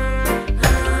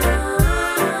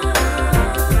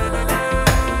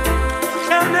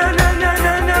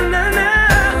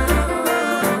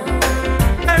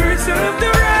 I reserve the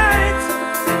right.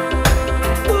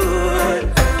 Ooh.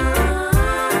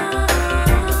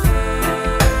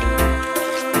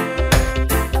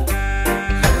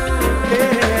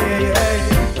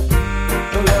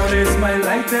 The Lord is my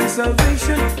light and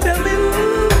salvation. Tell me who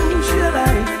shall I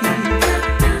fear?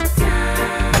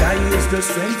 Jah is the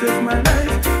strength of my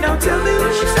life. Now tell me who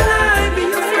shall I be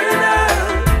afraid of?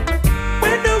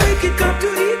 When the wicked come to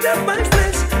eat up my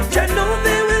flesh, Jah know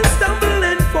they will stumble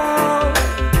and fall.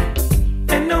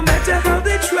 And no matter how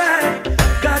they try,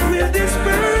 God will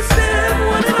disperse them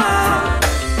one and all.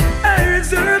 I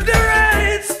reserve the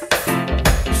right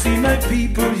to see my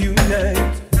people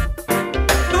unite.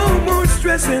 No more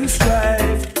stress and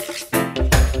strife,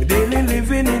 daily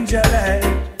living in Jah life.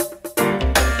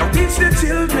 Now teach the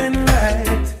children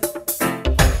right,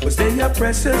 cause they are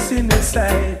precious in His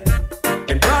sight.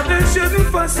 And brothers shouldn't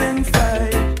fuss and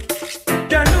fight.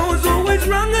 Jah knows who is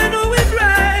wrong and who is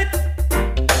right.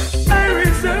 I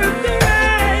reserve the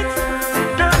right.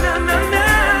 No,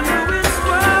 you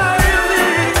inspire me,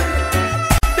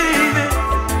 baby.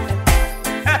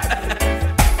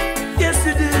 Yes,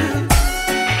 you do.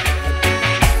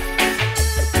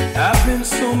 I've been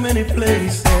so many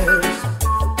places,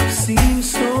 seen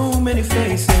so many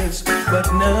faces, but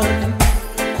none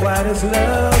quite as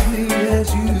lovely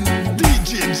as you.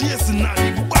 DJ Jason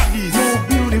and the Bodies. More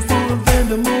beautiful than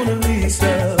the Mona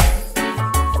Lisa,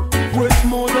 worth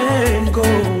more than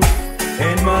gold,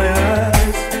 and my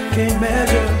eyes can't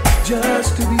measure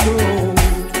just to behold.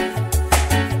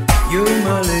 You're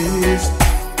my latest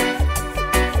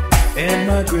and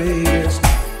my greatest,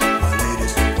 my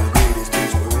greatest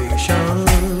inspiration.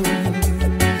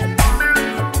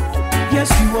 Yes,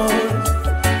 you are.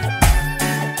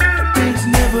 Things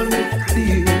never look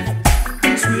clear,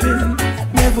 things within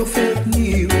never felt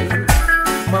nearer.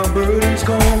 My burden's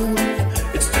gone,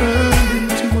 it's turned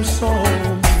into a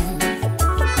song,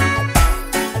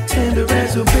 tender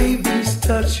as a baby's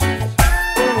touch.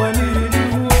 Oh, I needed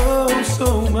you oh so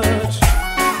much.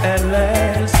 At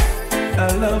last,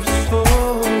 our love so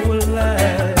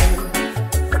alive.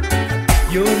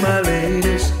 You're my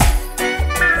latest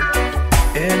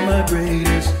and my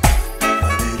greatest, my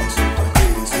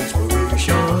greatest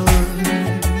inspiration.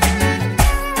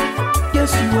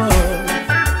 Yes, you are.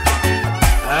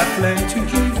 I plan to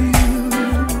give you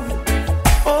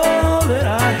all that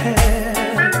I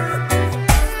have.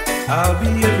 I'll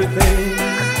be everything,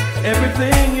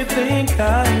 everything you think I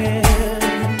am.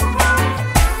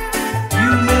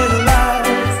 You made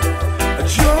life a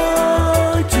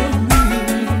joy to me,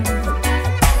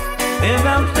 and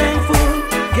I'm thankful.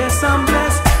 Guess I'm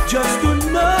blessed just to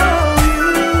know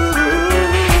you.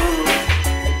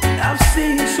 I've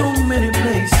seen so many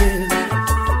places,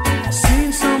 seen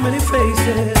so many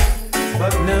faces,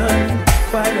 but none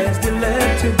quite as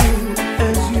delectable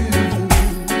as you.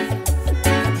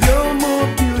 You're more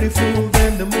beautiful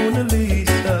than the Mona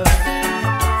Lisa,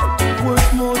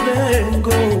 worth more than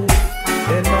gold,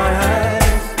 and my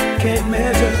eyes can't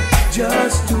measure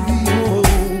just to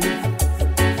behold.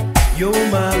 You're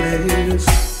my latest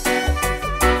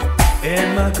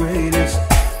and my greatest,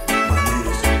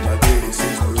 my greatest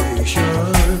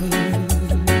inspiration.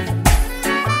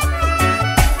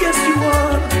 Yes, you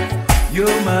are.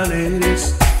 You're my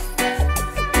latest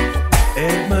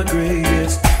and my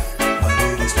greatest, my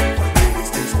greatest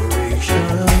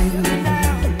inspiration.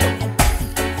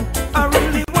 I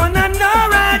really wanna know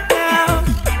right now,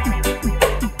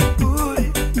 ooh,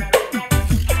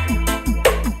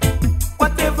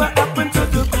 whatever happened to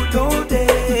the good old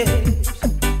days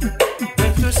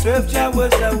when to serve Jah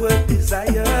was our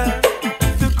desire.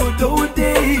 The good old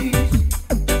days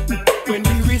when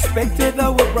we respected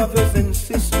our brothers and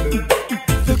sisters.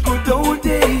 The good old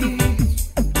days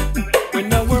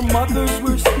when our mothers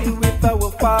were still with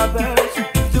our fathers.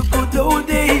 The good old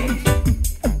days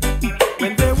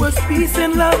when there was peace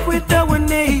and love with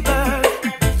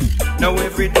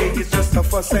every day is just a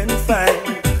fuss and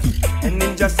fight. And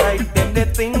in just sight, them they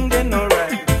think they're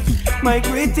alright. My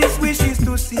greatest wish is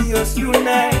to see us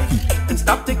unite and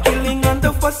stop the killing and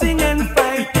the fussing and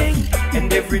fighting.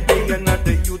 And every day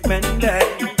another youth man die.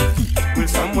 Will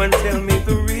someone tell me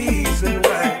the reason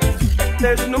why?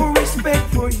 There's no respect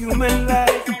for human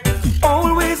life.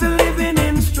 Always living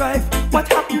in strife. What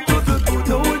happened to the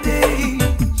good old days?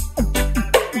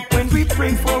 When we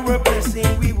pray for a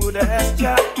blessing, we would ask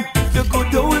Jah. The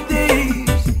good old days,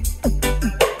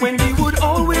 when we would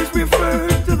always refer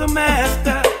to the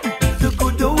Master. The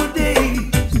good old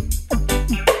days,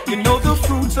 you know the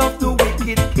fruits of the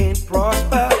wicked can't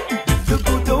prosper. The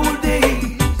good old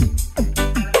days,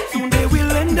 soon they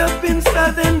will end up in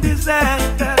sudden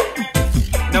disaster.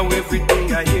 Now every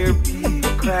day I hear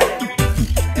people cry,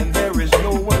 and there is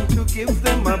no one to give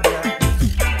them a breath.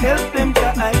 Help them,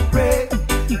 Jah, I pray.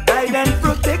 Guide and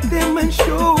protect them and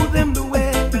show them the way.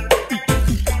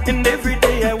 And every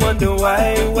day I wonder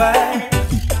why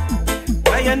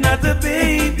another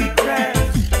baby cry.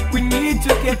 We need to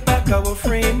get back our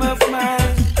frame of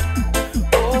mind.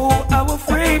 Oh, our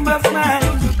frame of mind.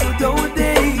 The good old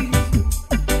days,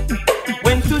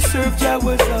 when to serve Jah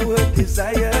was our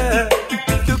desire.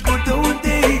 The good old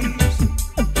days,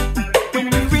 when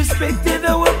we respected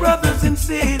our brothers and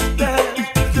sisters.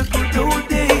 The good old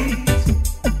days,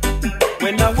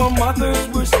 when our mothers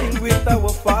were still with our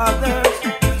fathers.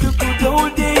 The good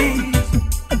old days,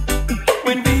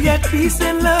 when we had peace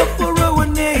and love for our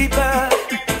neighbor.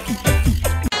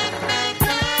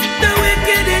 The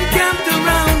wicked encamped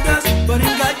around us, but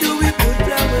in God do we put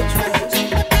our trust.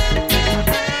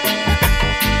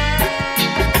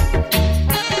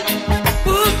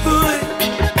 Oh boy,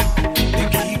 they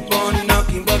keep on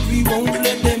knocking, but we won't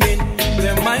let them in.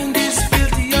 Their mind is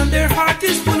filthy and their heart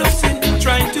is full of sin,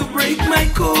 trying to break my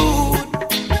code.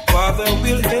 Father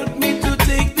will help me to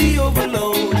take the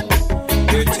overload.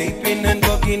 They're taping and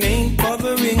bugging, ain't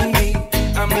bothering me.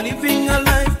 I'm living a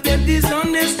life that is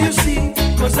honest, you see,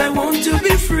 cause I want to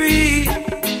be free.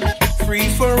 Free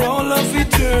for all of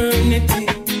eternity.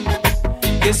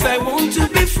 Yes, I want to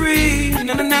be free,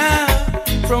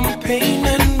 from pain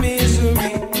and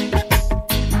misery.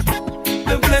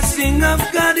 The blessing of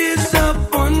God is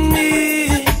upon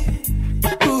me.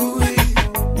 Ooh,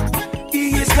 He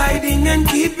is guiding and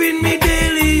keeping me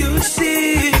daily, you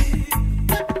see.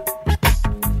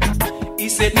 He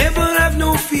said, never have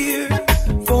no fear,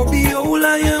 for behold,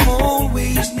 I am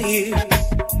always near.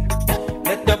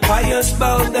 Let the pious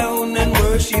bow down and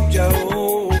worship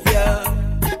Jehovah.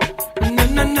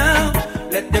 No,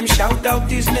 let them shout out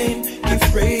His name, give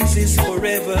praises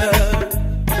forever.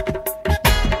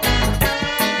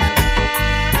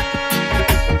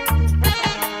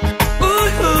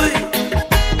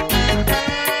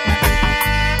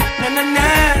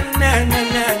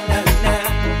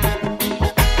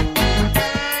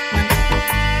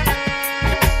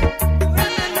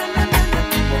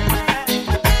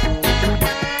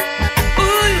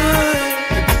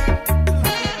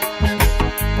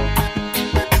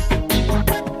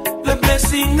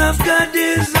 Of God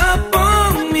is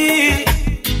upon me,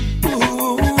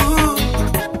 ooh,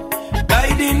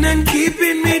 guiding and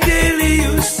keeping me daily,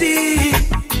 you see.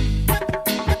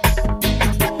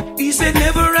 He said,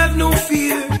 never have no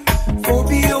fear, for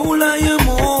behold, I am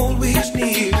always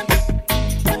near.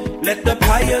 Let the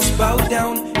pious bow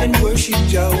down and worship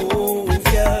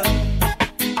Jehovah.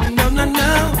 No,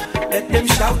 let them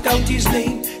shout out His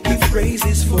name, give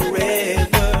praises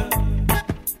forever.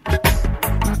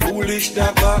 Foolish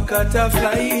Nabakata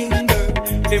flying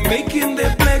bird, they're making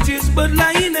their pledges but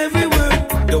lying every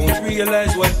word. Don't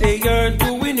realize what they are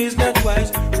doing is not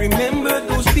wise. Remember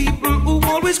those people who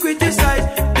always criticize.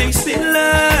 They say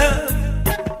love,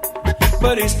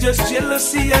 but it's just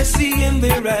jealousy I see in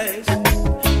their eyes.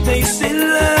 They say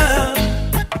love,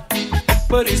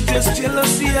 but it's just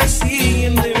jealousy I see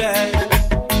in their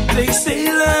eyes. They say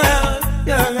love,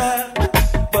 yeah,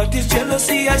 but it's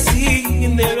jealousy I see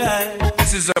in their eyes.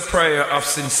 This is a prayer of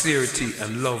sincerity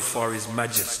and love for His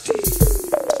Majesty.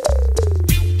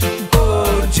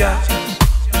 Oh Jah,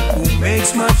 who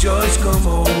makes my joys come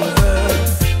over.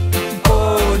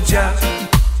 Oh Jah,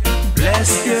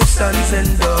 bless your sons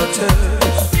and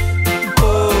daughters.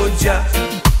 Oh Jah,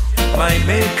 my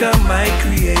maker, my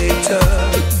creator.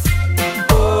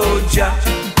 Oh Jah,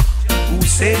 who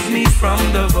saved me from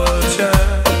the vulture.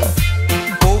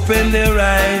 Open their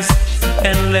eyes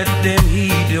and let them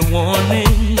heed the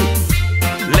warning.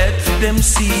 Let them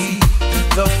see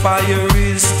the fire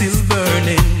is still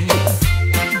burning.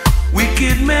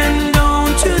 Wicked men,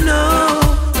 don't you know,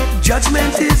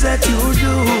 judgment is at your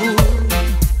door.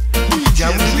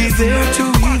 Jah will be there to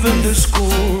even the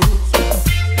score.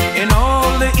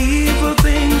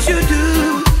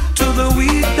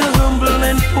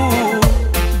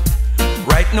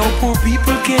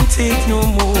 people can't take no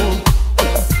more.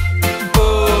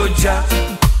 Oh Jah,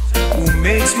 who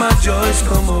makes my joys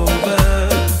come over.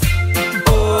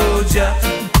 Oh Jah,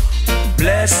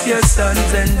 bless your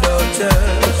sons and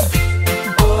daughters.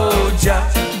 Oh Jah,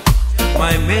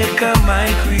 my maker, my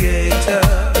creator.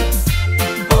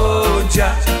 Oh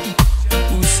Jah,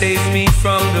 who saved me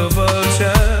from the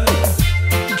vulture.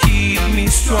 Keep me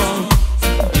strong,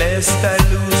 lest I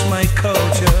lose my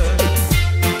culture.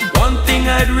 One thing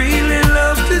I'd really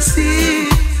love to see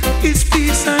is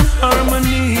peace and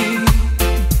harmony.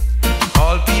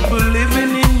 All people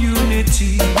living in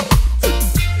unity.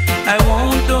 I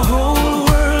want the whole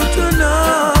world to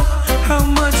know how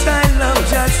much I love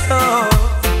Jah so.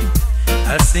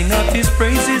 I'll sing out His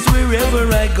praises wherever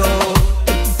I go.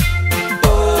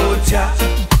 Oh Jah,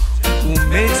 who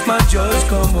makes my joys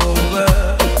come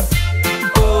over.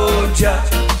 Oh Jah,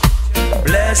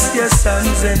 bless your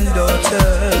sons and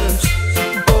daughters.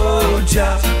 Oh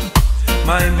Jah,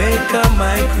 my maker,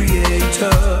 my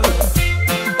creator.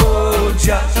 Oh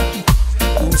Jah,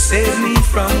 who saved me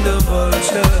from the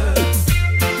vulture.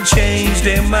 Change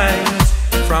their minds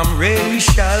from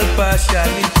racial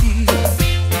partiality.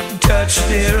 Touch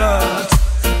their hearts,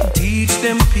 teach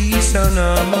them peace and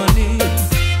harmony.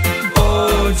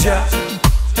 Oh Jah,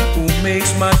 who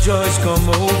makes my joys come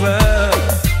over.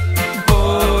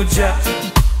 Oh Jah,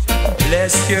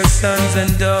 bless your sons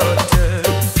and daughters.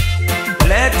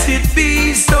 Let it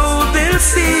be so they'll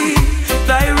see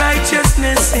thy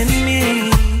righteousness in me.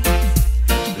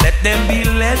 Let them be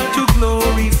led to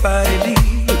glorify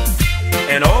thee.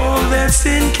 And all that's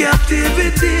in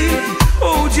captivity,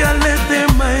 oh Jah, let their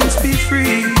minds be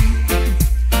free.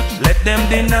 Let them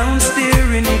denounce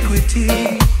their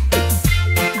iniquity.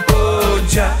 Oh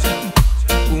Jah,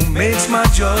 who makes my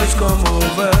joys come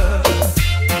over.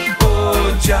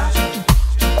 Oh Jah,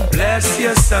 bless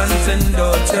your sons and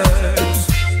daughters.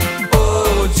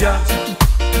 Oh Jah,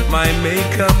 my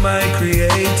maker, my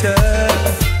creator.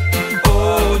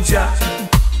 Oh Jah,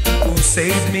 who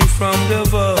saved me from the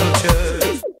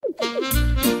vultures.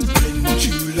 When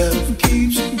true love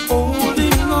keeps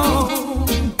holding on,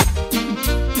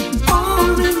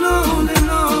 holding on and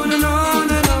on and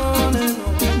on and on and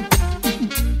on,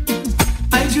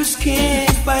 I just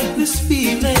can't fight this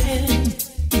feeling.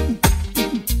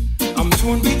 I'm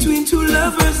torn between two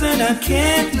lovers and I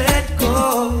can't let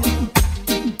go.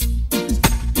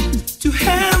 To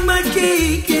have my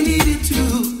cake and eat it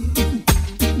too.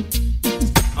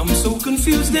 I'm so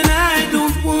confused and I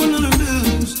don't wanna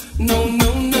lose. No,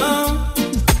 no, no.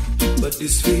 But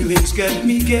this feeling's got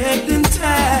me getting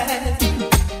tired.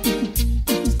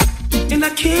 And I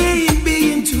can't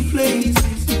be in two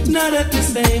places, not at the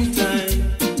same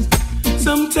time.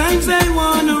 Sometimes I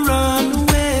wanna run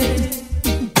away.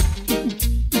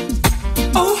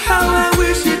 Oh, how I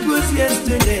wish it was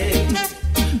yesterday,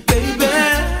 baby.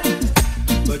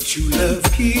 But your love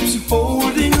keeps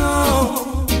holding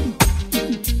on,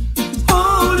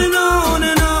 holding on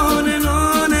and on and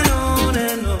on and on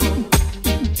and on.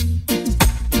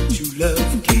 Your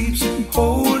love keeps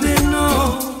holding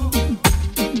on,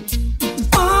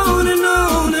 on and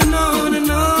on and on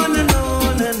and on and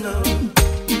on and on.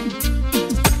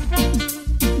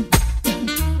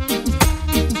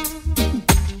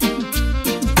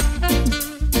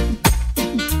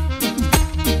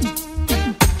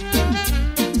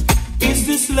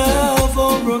 Love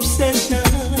or obsession.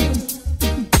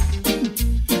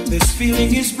 This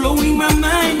feeling is blowing my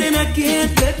mind and I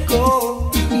can't let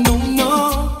go. No,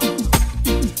 no,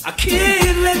 I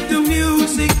can't let the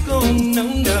music go. No,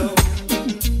 no,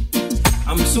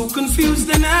 I'm so confused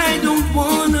and I don't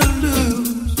wanna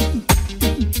lose.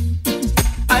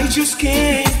 I just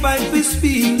can't fight this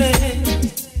feeling.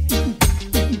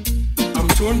 I'm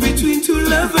torn between two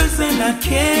lovers and I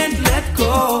can't let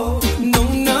go. No,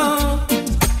 no,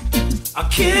 I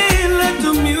can't let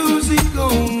the music go,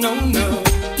 no, no.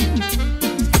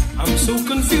 I'm so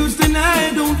confused and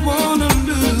I don't wanna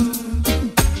lose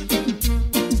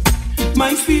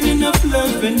my feeling of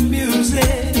love and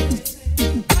music.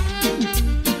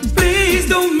 Please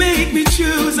don't make me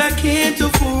choose, I can't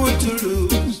afford to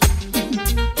lose.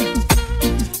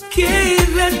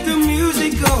 Can't let the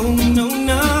music go, no,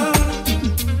 no.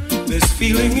 This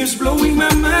feeling is blowing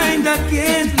my mind, I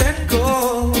can't let go.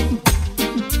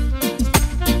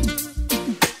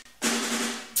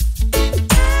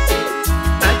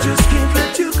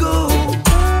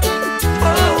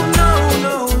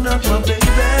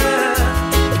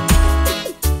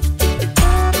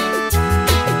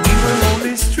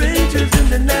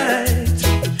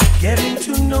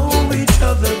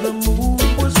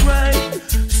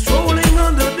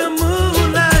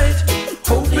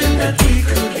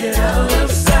 Get out.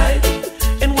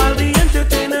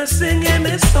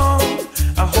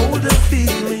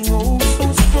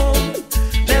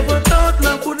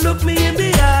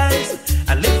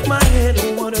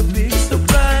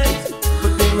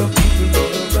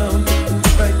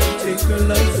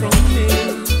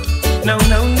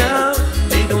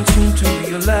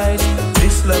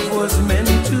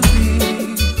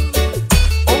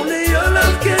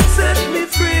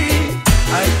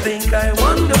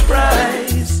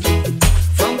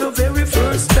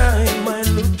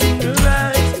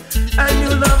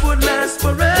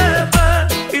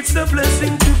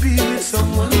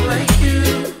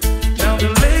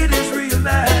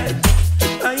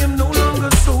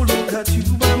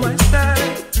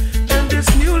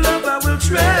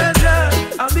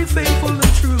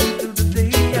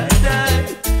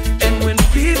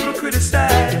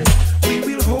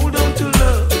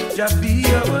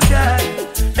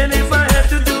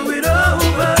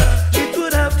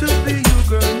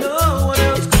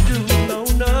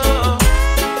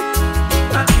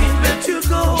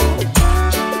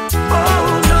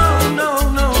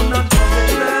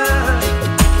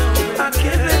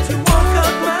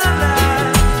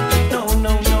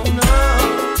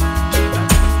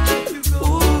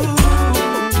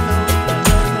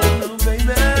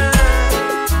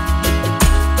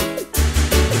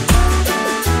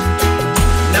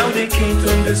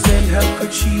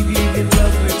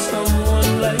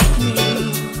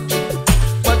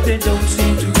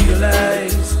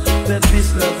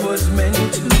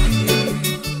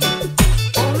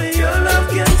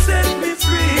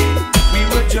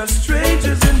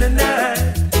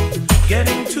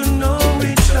 to know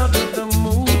each other, the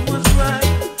mood was right.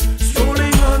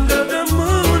 Strolling under the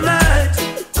moonlight,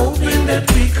 hoping that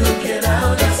we could get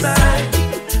out of sight.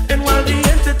 And while the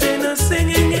entertainer's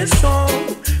singing his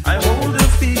song, I hold a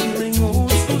feeling oh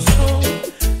so strong.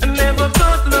 I never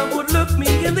thought love would look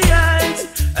me in the eyes.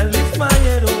 I lift my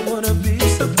head, oh wanna be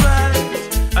surprised.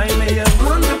 I may have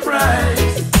won the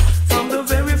prize from the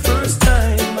very first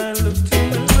time I looked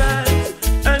in her eyes.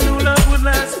 I knew love would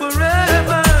last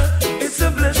forever. It's a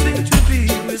blessing to be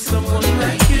with someone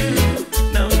like you.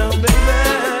 Now, now, baby,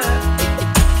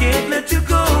 can't let you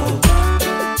go.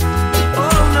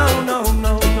 Oh no, no,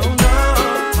 no, no, no.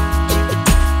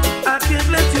 I can't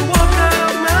let you walk out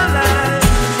of my life.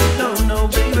 No, no,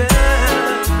 baby,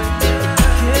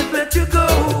 can't let you go.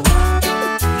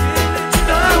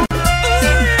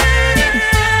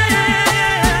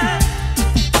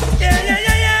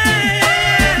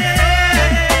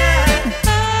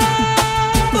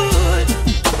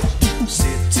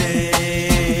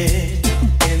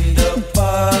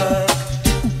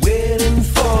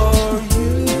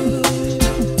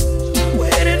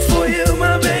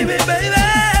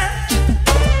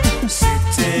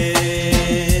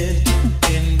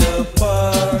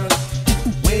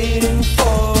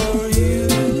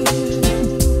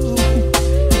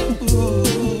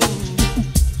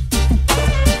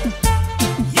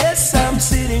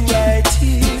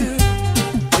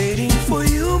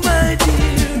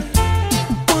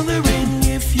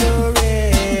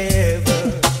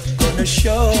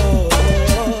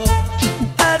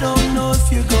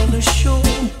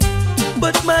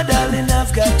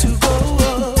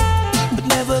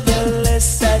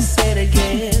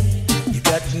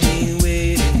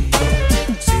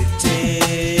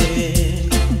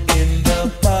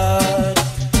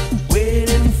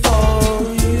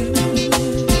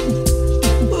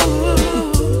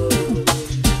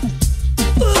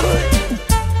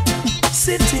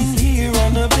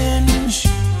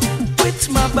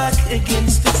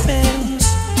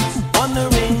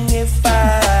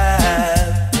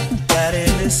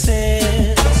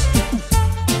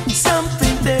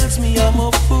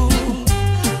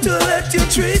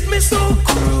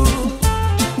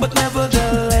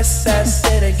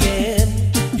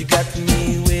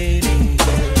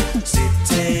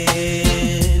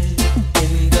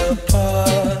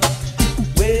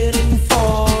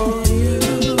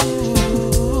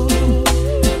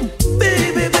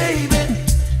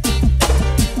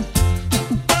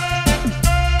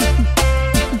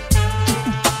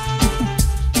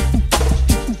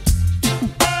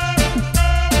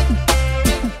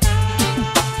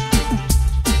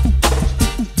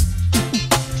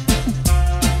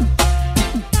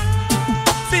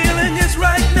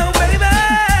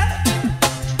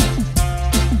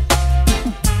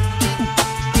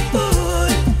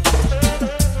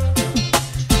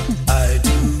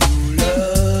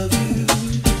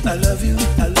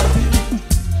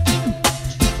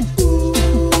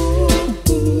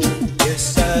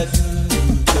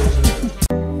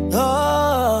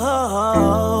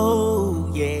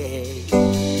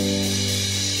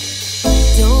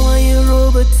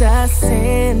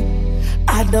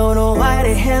 I don't know why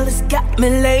the hell it's got me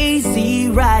lazy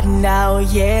right now,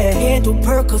 yeah. Can't do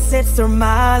Percocets or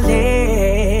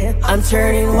Molly. I'm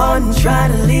turning one,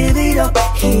 trying to live it up.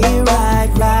 Here, right.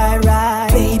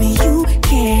 Baby, you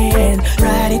can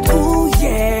ride it, ooh,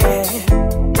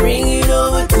 yeah. Bring it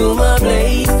over to my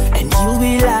place, and you'll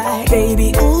be like,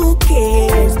 baby, who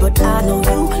cares? But I know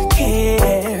you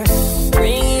care.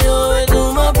 Bring it over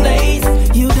to my place.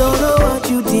 You don't know what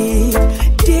you did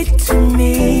to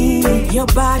me. Your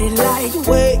body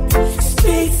lightweight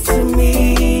speaks to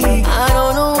me. I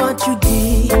don't know what you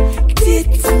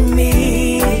did to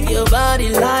me. Your body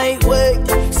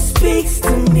lightweight speaks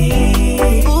to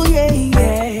me. Oh yeah,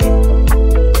 yeah.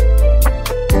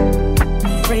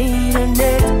 Rain on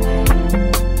it,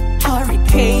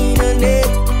 hurricane on it.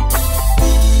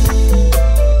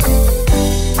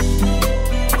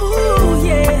 Ooh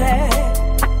yeah.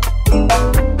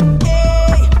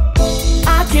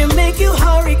 You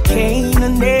hurricane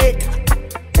on it.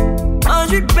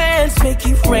 100 bands make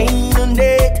it rain on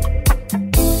it.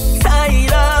 Tie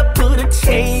it up, put a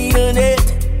chain on it.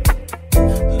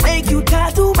 Make you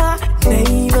tattoo my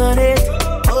name on it.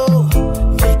 Oh,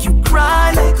 make you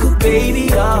cry like a baby.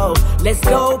 Oh, let's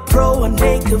go pro and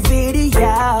make a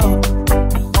video.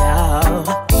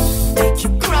 Make you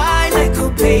cry like a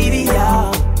baby.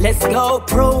 Oh, let's go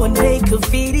pro and make a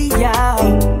video.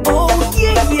 Oh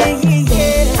yeah, yeah, yeah,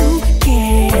 yeah.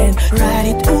 Ride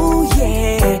it, ooh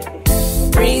yeah.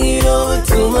 Bring it over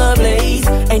to my place,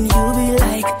 and you'll be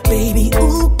like, baby,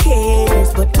 who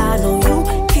cares? But I know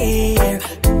you care.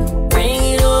 Bring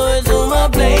it over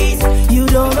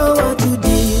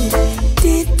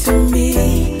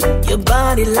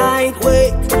body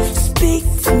lightweight. Speak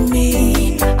to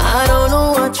me. I don't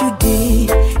know what you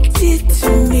did to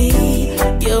me.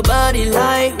 Your body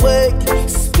lightweight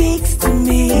speaks to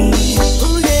me.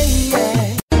 Oh yeah,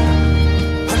 yeah.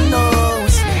 I know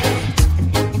it's late,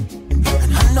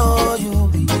 and I know you,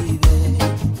 baby.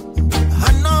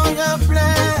 I know your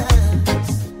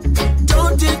plans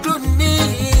don't include me.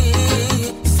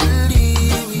 Silly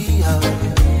we are,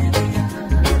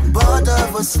 both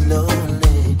of us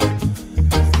lonely,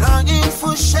 longing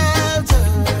for shelter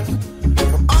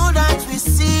from all that we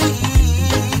see.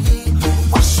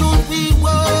 What should we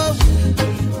worry?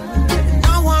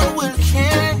 No one will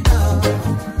care now.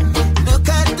 Look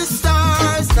at the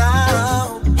stars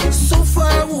now, so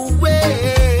far away.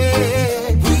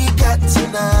 We got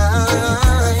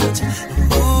tonight,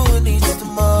 who needs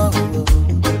tomorrow?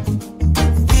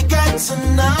 We got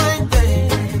tonight,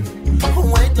 babe.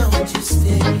 Why don't you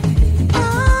stay?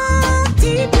 Oh,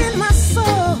 deep in my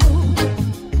soul,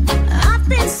 I've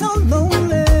been so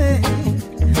lonely.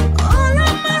 All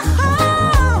of my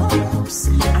hopes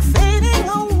are fading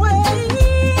away.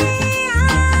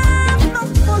 I'm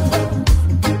not alone,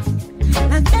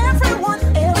 like everyone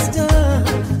else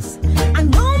does. I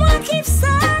know I keep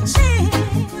searching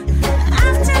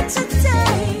after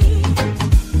today.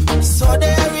 So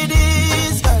there it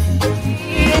is,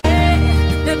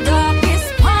 the darkest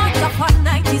part of our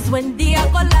night is when day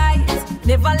go light.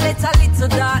 Never let a little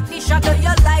darkness shadow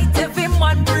your light. Every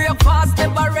man break fast,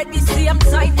 never ready, see I'm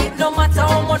tight. No matter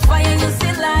how much fire you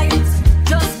see light.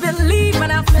 Just believe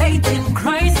and have faith in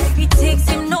Christ. It takes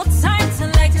him no time to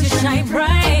let you shine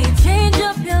bright. Change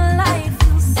up your life,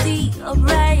 you'll see how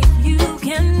bright you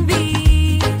can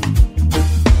be.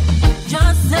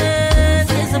 Just as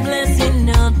there's a blessing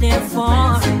out there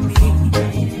for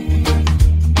me.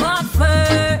 But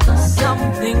first,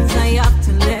 some things I have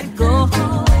to let go.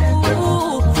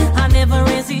 I never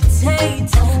hesitate,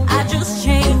 I just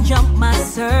change up my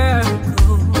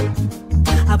circle.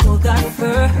 I put God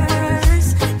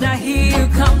first, now here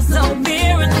comes a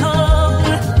miracle.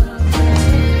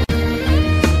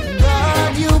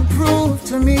 God, you prove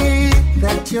to me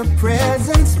that your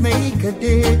presence make a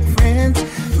difference.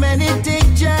 Many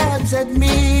take jabs at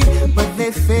me, but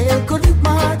they fail, couldn't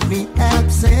mark me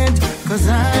absent. Cause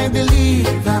I believe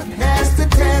I passed the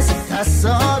test, I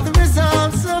saw the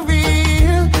results are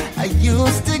real. I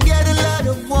used to get a lot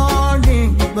of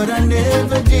warning, but I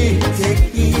never did take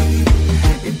heed.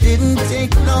 It didn't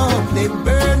take long, they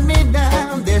burned me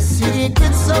down, their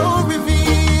secrets so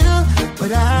revealed.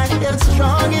 But I held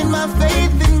strong in my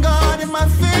faith in God and my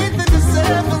faith in the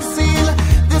seventh seal.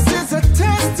 This is a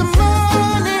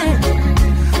testimony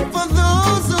for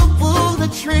those who pull the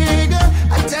trigger.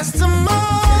 A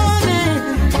testimony,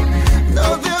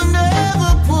 no, they'll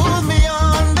never pull me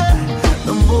under.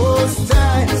 The Most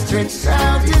High stretched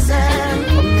out his hand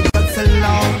for me, God's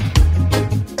alone.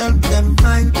 Help them,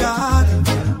 my God.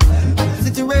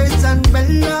 Situation well,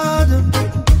 Lord.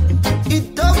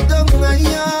 It took them my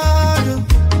yard.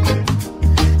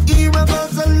 Hear about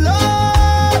the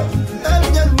Lord. Help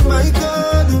them, my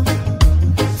God.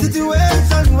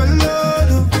 Situation well, Lord.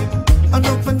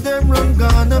 Enough of them run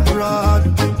gone abroad.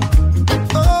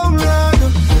 Oh, Lord.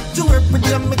 To work with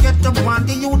them, me get up on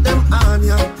the youth them on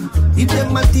ya. If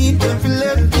them a teeth, them feel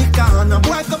left the corner.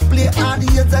 Boy can play all the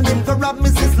years and them can rob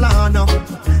Mrs. Lana.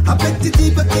 I bet the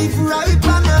deep a thief right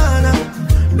banana.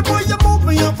 The boy you move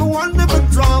me up for one never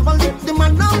travel. Lick the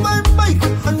man on my bike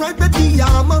and ride with the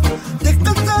armor. Take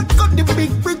a shot, cut the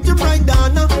big bridge and ride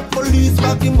down. Police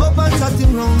back him up and shot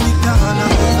him round the corner.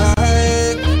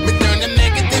 Me turn them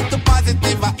negative to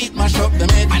positive, I eat my shop them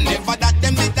head. And never that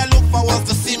them did I look for was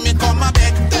to see me come a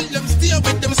bed. Tell them stay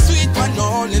with them sweet, but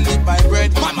no only live by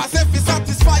bread. Mama said fi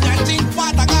satisfy and drink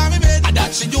water, got me bed. And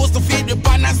that she used to feed the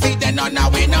pan and see then now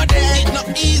we not dead. It not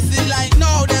easy like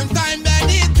now, them time that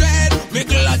it dread. Me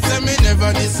glad say me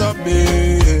never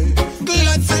disobey.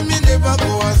 Glad say me never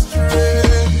go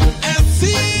astray. And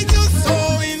see you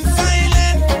sowing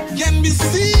silent can be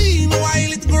seen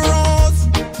while it grows.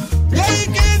 They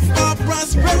can't stop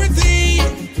prosperity.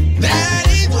 That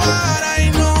is what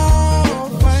I know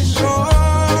for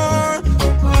sure.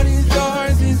 What is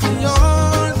yours is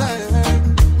yours. I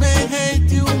may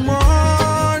hate you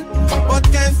more, but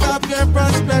can't stop your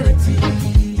prosperity.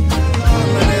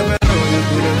 I never know you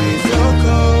could be so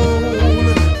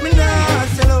cold. Me nah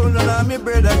sell out none of me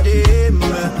brother them.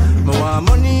 Me want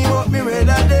money but me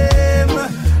rather them.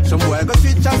 Some boy go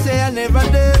switch and say I never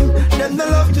them. Them no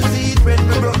love to see it when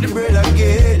me broke the bread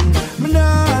again. Me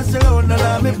nah sell out none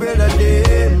of me brother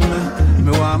them.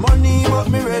 Me want money but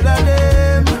me rather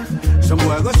them. Some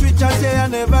boy go switch and say I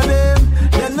never them.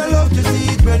 Them no love to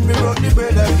see it when me broke the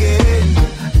bread again.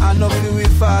 I know feel we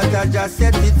fought, I just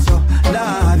said it so.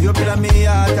 Lord, you play me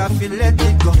heart, I feel let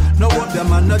it go. No wonder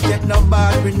man, no take no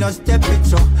bad, we no step it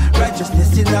so.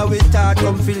 Righteousness in our thought,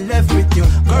 come feel left with you.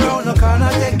 Go round the corner,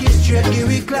 take it straight, give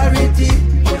it clarity.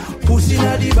 Pussy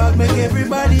in the bag, make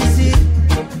everybody see.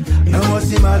 No more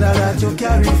see matter that you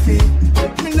carry feet.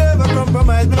 Me never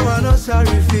compromise, no one no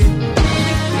sorry fee.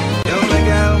 Yo, my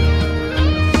girl.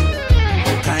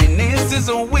 Kindness is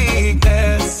a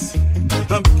weakness.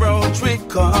 Approach with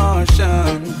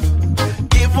caution.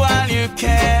 Give while you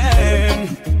can,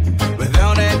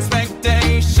 without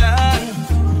expectation.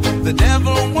 The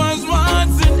devil was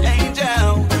once an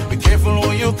angel. Be careful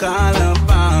who you call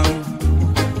upon.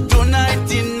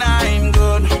 299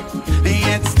 good,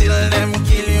 yet still them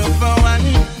kill you for one.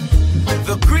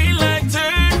 The green light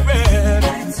turned red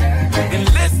in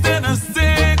less than a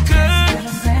second.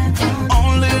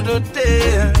 Only the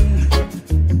dead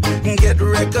get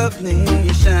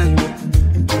recognition.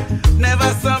 Never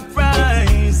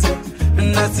surprised,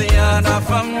 and that's the art of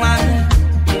a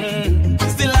man.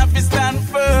 Still have to stand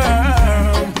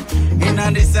firm. In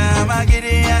a this time I get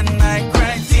it and I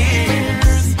cry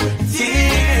tears.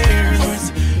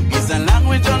 Tears is a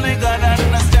language only God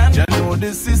understands. I know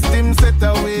the system set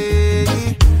away,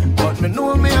 but me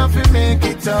know me have to make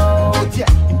it out. Yeah,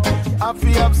 I have to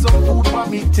have some food on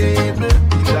me table,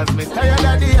 because me tired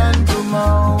of the hand to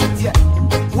mouth. Yeah,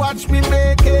 watch me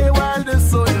make it while the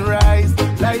sun rise.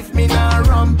 Life me now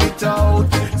ramp it out.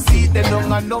 See them don't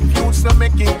have no youths to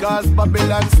make it, cause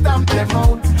Babylon stamp them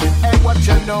out. Hey, what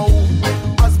you know?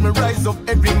 As me rise up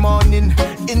every morning,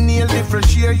 inhale the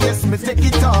fresh air, yes, me take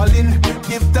it all in.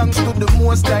 Give thanks to the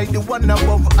Most High, the one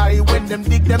above I. When them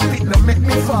dig them pit, them make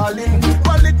me fall in.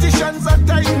 Politicians are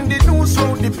tying the news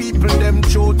round the people, them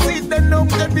chote. See them know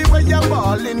everywhere you're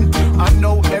balling. I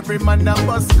know every man a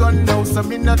bus gun now, so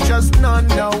me not just none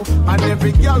now. And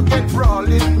every girl get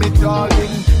brawling, me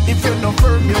darling. If you're not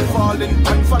firm, you're falling.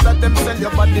 And follow them, sell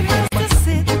your body. To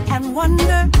sit and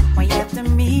wonder why you have to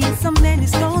meet so many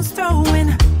stones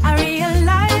throwing. I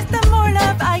realize the more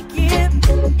love I give,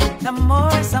 the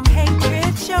more some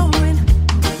hatred showing.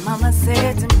 Mama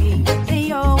said to me,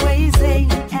 they always aim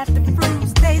at the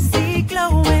fruits they see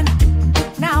glowing.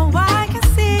 Now I can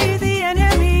see the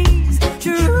enemy's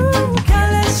true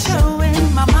colors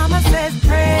showing. My mama says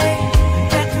pray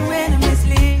that your enemies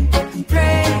leave.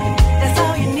 Pray, that's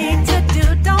all you need to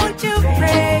do. Don't you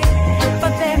pray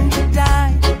for them to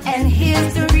die. And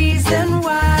here's the reason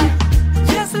why.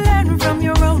 Just learn from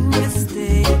your own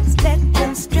mistakes. Let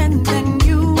them strengthen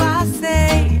you, I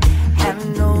say. Have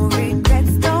no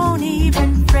regrets, don't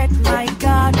even fret. My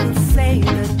God will save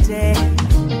the day.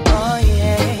 Oh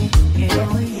yeah, yeah,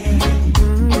 oh yeah.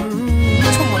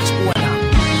 Too much going on.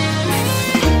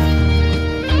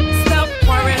 Stop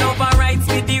worrying over rights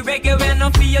with the reggae when no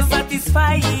feel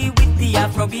satisfied with the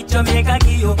Afrobeat Jamaica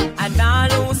give you. And all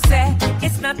who say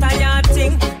it's not a yard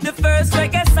thing. The first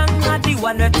reggae song are the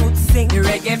one that would sing. The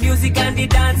reggae music and the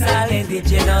dancehall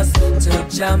indigenous to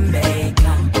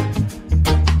Jamaica.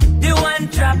 The one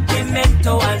drop the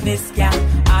mento and the ska,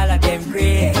 all of them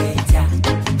great, yeah.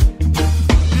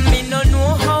 Me no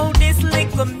know how this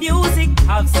little music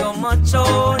have so much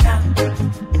honor.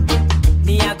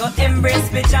 Me I go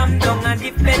embrace me jam down and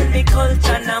defend me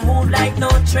culture and I move like no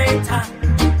traitor.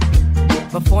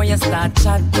 Before you start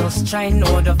chat, just try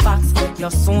know the facts. You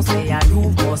soon say I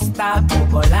do go stop,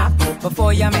 go laugh.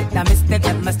 Before you make the mistake,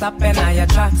 let me stop in all your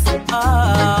tracks.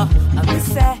 Oh, I'm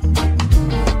say.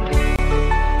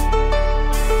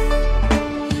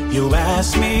 You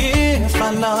ask me if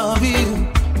I love you,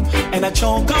 and I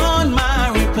choke on my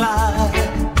reply.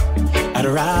 I'd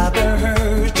rather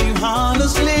hurt you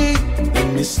honestly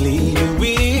than mislead you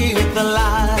with a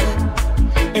lie.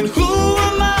 And who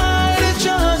am I to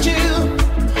judge you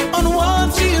on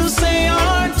what you say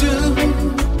or do?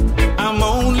 I'm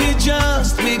only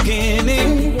just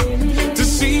beginning to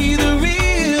see the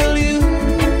real you.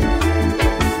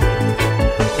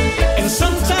 And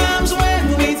sometimes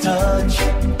when we touch,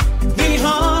 the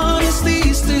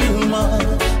honesty's too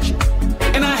much,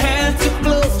 and I had to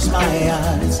close my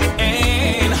eyes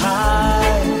and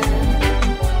hide.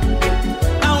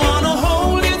 I wanna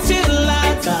hold you till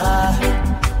I die,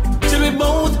 till we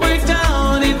both break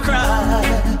down and cry.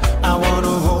 I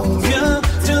wanna hold you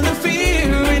till the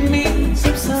fear in me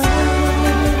subsides.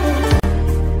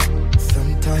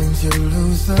 Sometimes you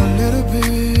lose a little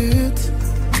bit,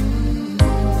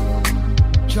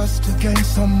 just to gain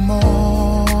some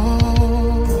more.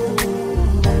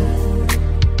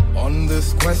 On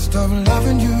this quest of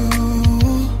loving you,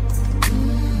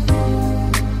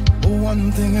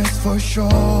 one thing is for sure,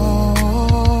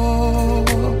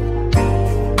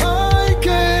 I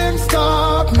can't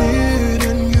stop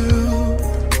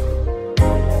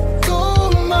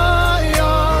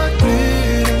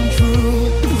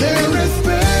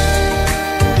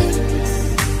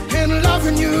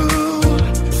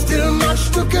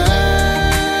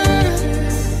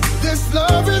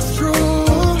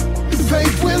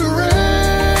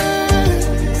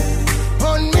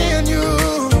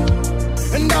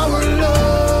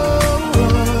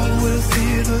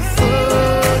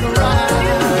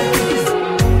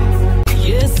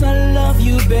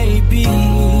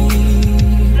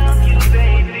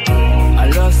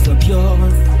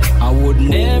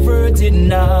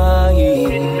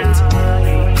tonight.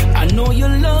 I know you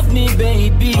love me,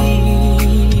 baby.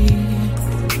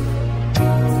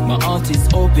 My heart is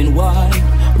open wide,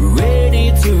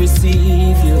 ready to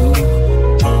receive you.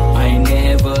 I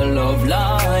never loved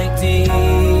like this.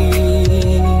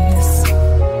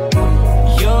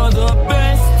 You're the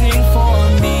best thing for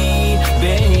me,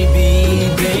 baby,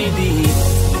 baby.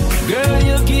 Girl,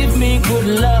 you give me good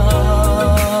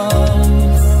love,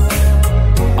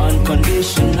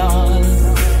 unconditional,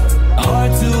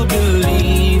 hard to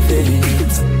believe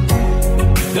it.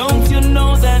 Don't you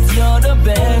know that you're the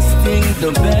best thing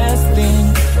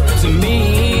to me?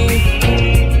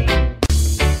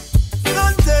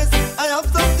 Contest, I have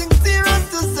something serious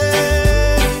to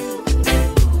say.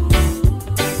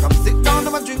 Come sit down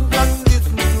and drink and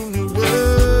listen to me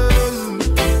well.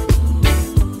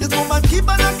 This woman keep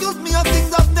on accuse me of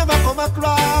things I've never come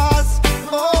across.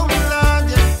 Oh Lord,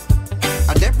 yeah.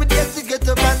 And every day she get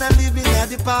up and I live in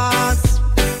the past.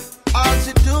 All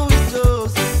she do is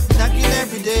just knocking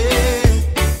every day.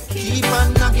 Keep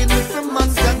on knocking me from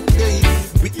months and days.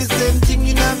 With the same thing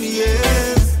in my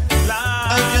ears.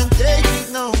 I can't take it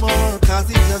no more, cause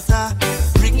it's just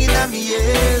ringing at me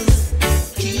ears.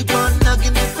 Keep on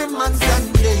knocking me from months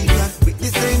and days. With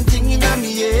the same thing in my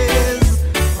ears.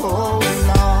 Oh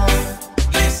Lord.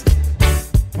 Listen.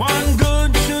 One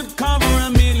good should cover a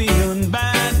million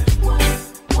bad.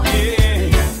 Yeah.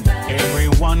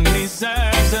 Everyone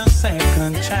deserves a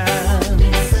second chance.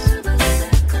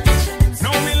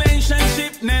 No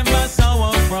relationship never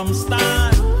sour from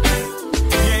start.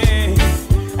 Yeah.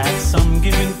 At some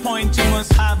given point you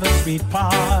must have a sweet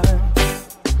part.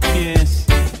 Yes.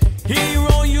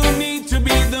 Hero, you need to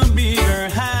be the bigger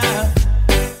half.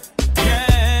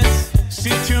 Yes.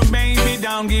 Sit your baby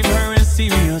down, give her a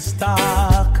serious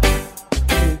talk.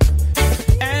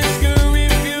 Ask her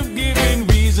if you've given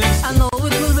reasons. I know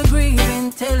it will be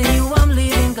grieving, telling you I'm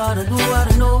leaving. Gotta do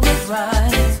what I know is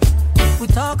right. We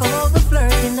talk about the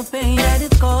flirting, the pain that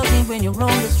it's causing when you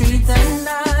roam the streets at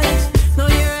night. Now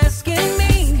you're asking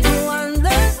me to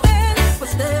understand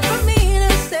what's there for me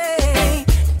to say.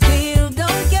 Still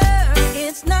don't care,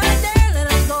 it's not there. Let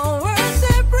us go our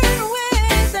separate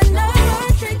ways. And no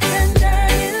more tricks and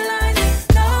dirty lies.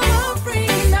 No more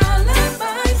freaking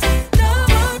alibis. No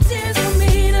more tears for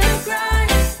me to cry.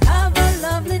 Have a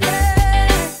lovely day.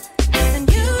 And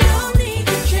you don't need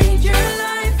to change your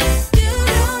life. You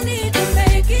don't need to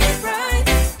make it right.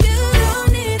 You don't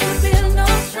need to feel no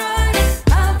strife.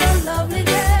 Have a lovely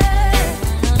day.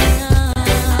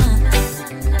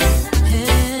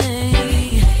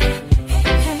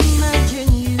 Hey,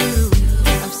 imagine you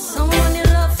of someone you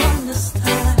love from the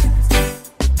start.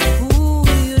 Ooh,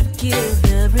 you'd give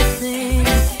everything,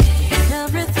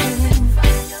 everything.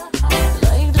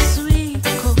 Like the sweet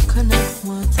coconut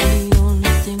water, the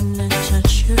only thing that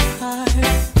touch your heart.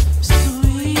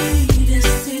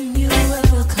 Sweetest thing you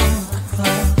ever come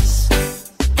across.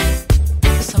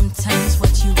 Sometimes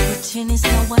what you put in is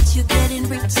not what you get in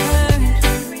return.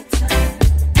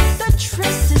 The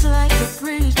trust is like a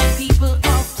bridge people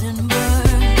often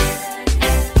burn.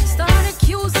 Start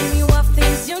accusing you of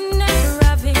things you never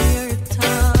have in your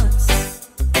thoughts.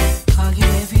 Call you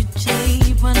every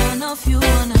day, but none of you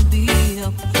wanna be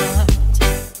apart.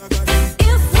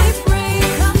 If we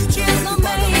break up, there's no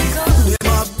makeup. Them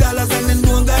have dollars and they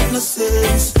don't got no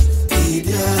sense.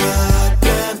 Idiot,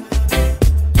 them.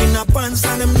 In a pants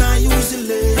and them not use the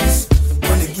lens.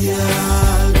 On the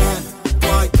girl, man.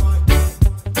 Why?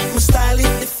 My style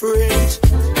is different.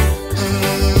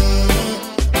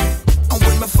 And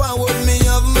when me forward, me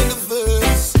have me the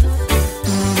verse.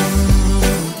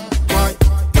 Why?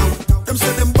 Them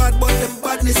say them bad, but them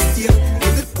badness still.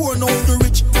 If it poor now the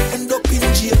rich end up in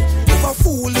jail. If a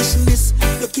foolishness,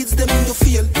 the kids them to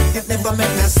feel. It never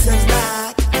make no sense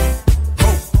that.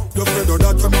 Oh, you're afraid of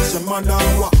that, you must your man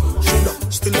down what? Shoulda,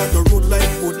 still at the road like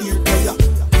good ear player.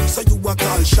 So you a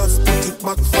call shots, put it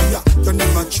back fire. You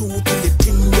never true to the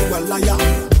thing, you a liar.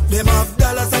 Them have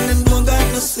dollars and them don't got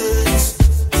no sense.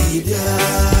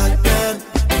 Idiot, them.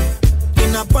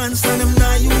 In a pants and them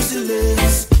not use the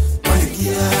lens. On the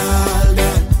girl,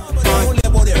 them.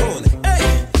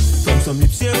 From some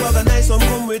lips here organize, some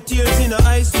come with tears in the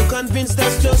eyes to convince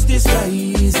that's just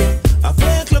disguise. I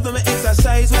fake love and I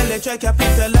exercise while they try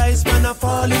capitalize. Man, I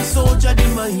fall in soldier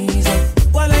demise.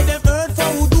 While like them hurt for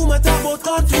who do matter about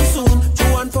gone too soon.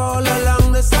 True and fall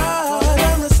along the side.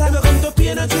 Never come to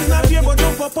pain and choose not fear, but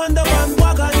jump up on the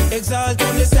bandwagon. Exalt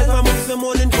on yourself amongst the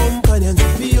morning companions.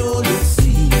 Be all you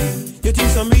see. You think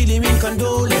some really mean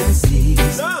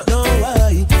condolences? No,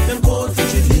 why? Them cold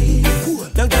fishes leave.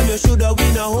 Long time you should have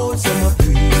win a whole summer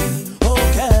free.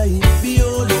 Okay, be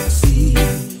all you see.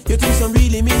 You think some really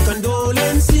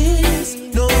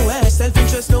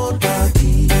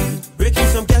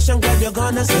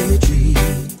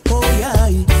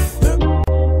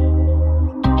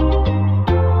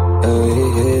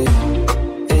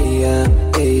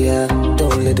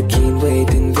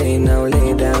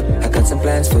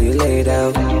dance for you laid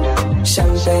out.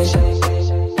 Champagne.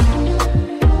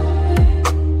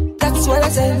 That's what I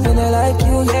said when I like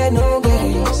you, yeah, no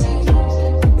games.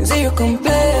 Zero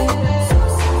complaints.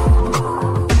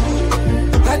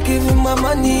 I give you my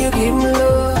money, you give me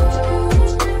love.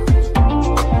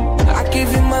 I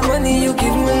give you my money, you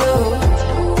give me love.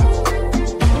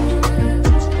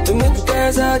 Too many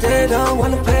girls out there don't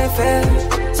wanna play fair.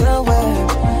 So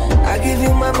well, I give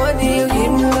you my money, you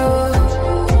give me love.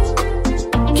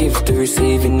 Give to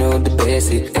receive, you know the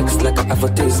basic. X like an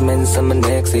advertisement, someone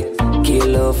exit. Give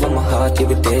love on my heart, you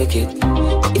will take it.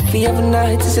 If we have a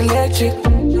night, it's electric.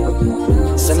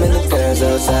 So many girls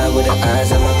outside with their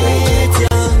eyes on my page.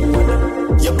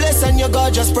 You're blessed and you're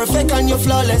gorgeous, perfect and you're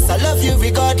flawless. I love you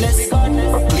regardless.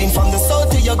 Clean from the soul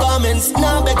to your garments.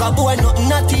 Now beg a boy,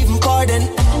 not even pardon.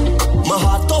 My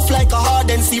heart tough like a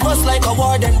harden, serious like a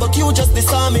warden, but you just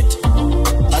disarm it.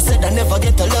 I said I never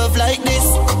get a love like this,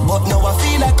 but now I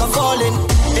feel like I'm falling.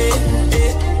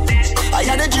 I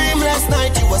had a dream last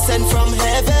night, you were sent from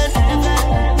heaven.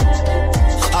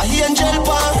 I hear angel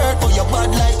pan hurt, but you're bad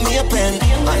like me a pen.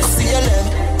 I see a lamb.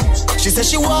 She said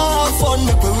she want have fun,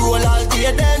 make we roll all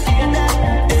day then.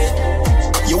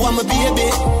 You want my baby,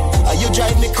 and you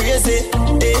drive me crazy.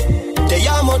 Te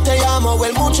amo,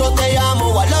 well mucho te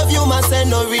amo. I love you, my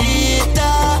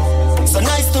senorita. So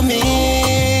nice to meet.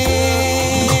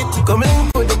 Come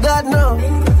link with the God now.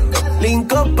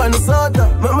 Link up and soda.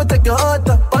 Mama take your heart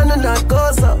up, and a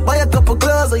narcosa. Buy a couple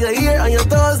clothes on your ear and your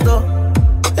toes though.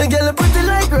 And girl, you pretty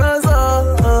like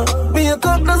Rosa. Me a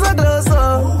cup does a glass.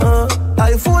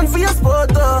 iPhone for your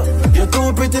spot. You're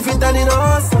too pretty fit and in a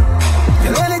house.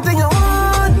 Girl, anything you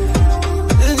want,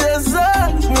 you just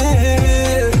ask me.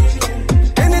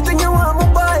 Anything you want, me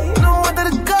buy, no matter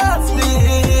the cost me.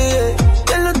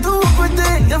 Girl, you're too pretty,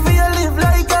 you feel live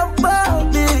like a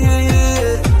Barbie.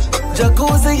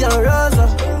 Jacuzzi and Rosa,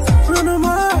 Bruno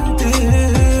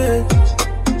Martin.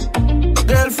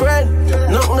 Girlfriend,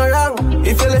 nothing wrong.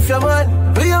 If you left your man,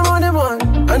 be your money man.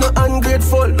 I'm not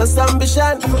ungrateful, that's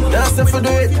ambition. That's if you do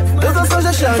it, there's a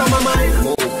suggestion. From my mind,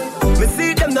 me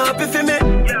see them not happy for me.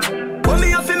 But me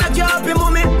have to make you happy,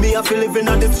 mommy. Me have to live in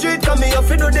on the street, cause me have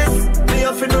to do this. Me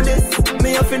have to do this,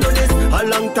 me have to do this. A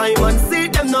long time and see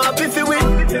them not happy for me.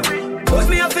 But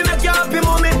me have to make you happy,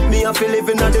 mommy. Me have to live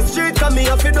in on the street, cause me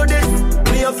have to do this.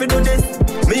 Me have to do this,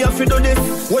 me have to do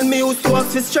this. When me used to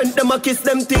ask for strength, them a kiss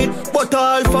them teeth. But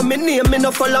all for me name, me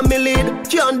no follow me lead.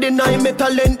 Can't deny me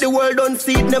talent, the world don't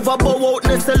see it. Never bow out,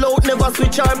 no sell out, never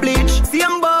switch or bleach.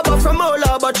 Same barber from all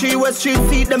Harbour Tree, West Street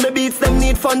seat. Them me beats, them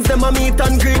need funds, them a meet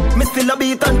and greet. Me still a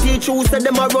beat and teach who said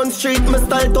them a run street. Me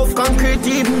style tough concrete,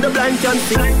 even the blind can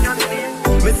see.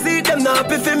 Me see them not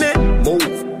happy for me.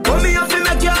 Move. But me have to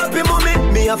make you happy, mommy.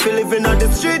 Me have to live in on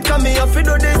the street, cause me have to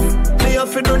do this. Me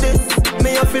have to do this,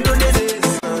 me have to do this.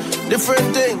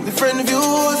 Different thing, different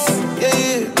views,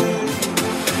 yeah.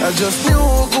 I just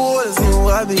new goals, new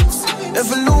habits.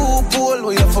 Every loophole,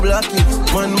 we have to block it.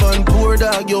 Man, poor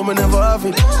dog, yo, me never have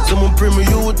it. Someone bring me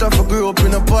youth, I grew up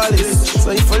in a palace.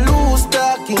 So if I lose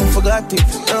talking, forgot it.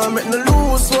 Now I'm making a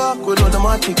loose walk with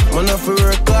automatic. Man, I have to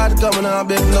work hard, cause I'm not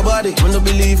beg nobody. I'm not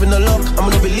believe in the luck, I'm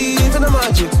not believe in the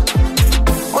magic.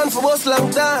 Man for us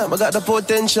long time, I got the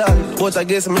potential. But I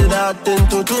guess me that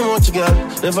into too much, girl.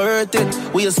 Never hurt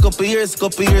it, waste couple years.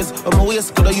 I'm a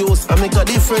waste could I use, I make a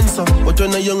difference. But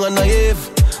when I'm young and naive,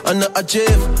 and not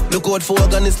achieve. Look out for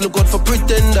organist, look out for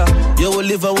pretender. You will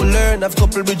live and will learn, I've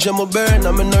couple bridges I will burn.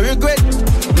 I'm in no regret,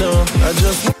 no, I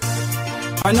just...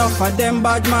 Enough of them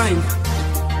bad mind,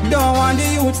 don't want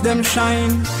the youths them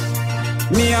shine.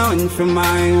 Me on for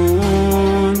my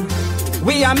own.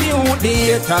 We are mute the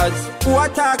haters. Who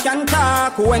attack and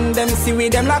talk, when them see we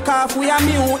them lock off, we are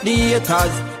mute the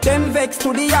haters. Them vex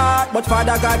to the heart, but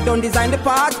Father God don't design the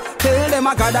path. Tell them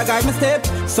I gotta guide my step,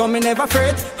 so me never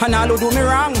fret. And all who do me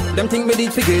wrong, them think me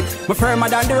did forget. Me firmer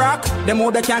than the rock, them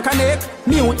who they can't connect.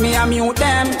 Mute me and mute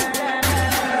them.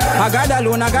 I got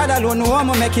alone, no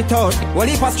I'ma make it out. Well,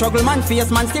 if I struggle, man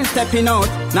face, man still stepping out.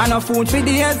 Not no food for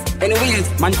days,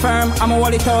 anyways, man firm, I'ma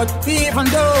hold it out. Even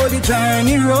though the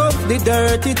journey rough, the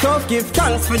dirty tough, give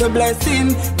thanks for the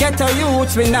blessing. Get our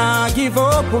youths, we not give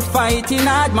up, we fighting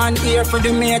hard, man here for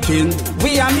the making.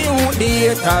 We are mute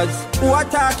the haters, who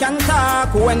attack and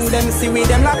talk, when them see we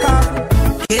them lock up.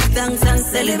 Give thanks and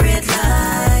celebrate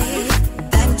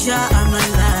life, thank Jah I'm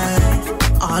alive.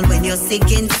 All when you're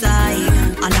sick inside,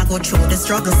 and I go through the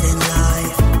struggles in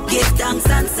life. Give thanks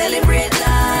and celebrate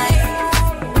life.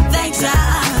 Thank Jah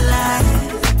I'm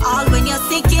alive. All when you're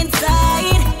sick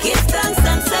inside, give thanks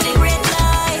and celebrate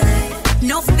life.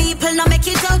 Enough people now make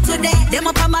it out today. Them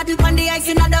up a madden on the ice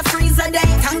in the freezer day.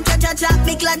 Thank Jah jack,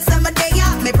 me glad some day.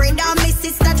 Me bring down me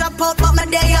sister, drop out, but my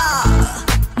day.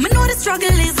 Me know the struggle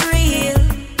is real.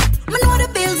 Me know the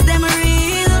bills, them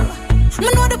real. Me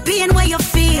know the pain where you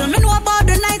feel. Me know about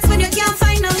the nights when you can't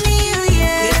find a meal,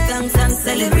 yeah. Give thanks and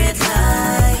celebrate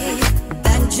life.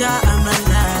 Thank Jah I'm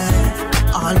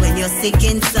alive. All when you're sick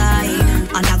inside,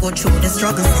 and I go through the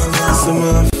struggles in life. So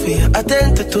my fear, I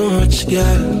tend to too much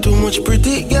girl. Too much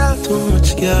pretty girl, too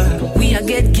much girl. We a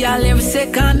get girl every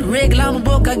second. Regular, I'm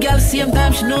book a girl same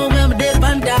time. She know me, I'm deep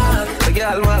and dark. A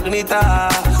girl magneta.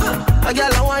 A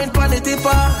girl a wine pan the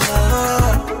tipper.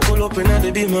 Pull up in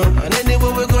the beamer. And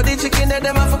anywhere we go, the chicken that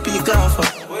them have a peek off.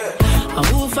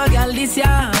 I move a girl this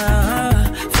year.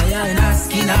 Fire in her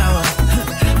skin now.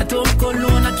 I told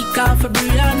Cologne I kick off for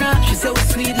Brianna. She so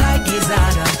sweet like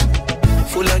Gizada.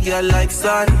 Full of girl like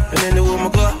sun. And anywhere we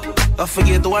go, I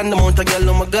forget the one amount of girl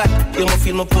oh my God. You ma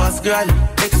feel my past grand.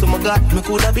 Ex oh my God, me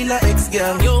coulda be like ex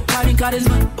girl. Yo, Cardi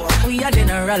charisma. We a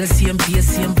general, same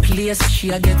place. She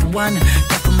a get one.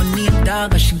 Talk on my name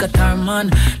dog, and she got her man.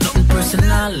 Nothing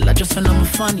personal, I just wanna have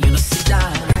fun. You know see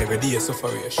that. Every day is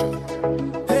sufferation.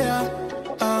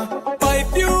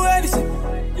 Pipe you anything.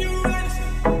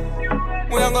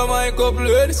 We ain't got my couple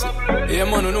ladies. Yeah,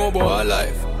 man, don't know about our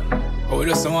life. Oh, we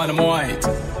just want them white.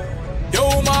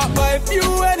 Yo, my pipe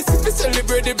you anything. We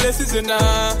celebrate the blessings in our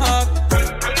heart.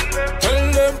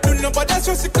 Tell them to nobody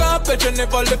just a carpet. You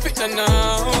never left it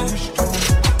now.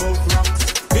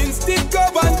 Instinct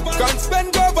govern, can't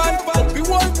spend govern. We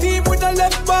one team with a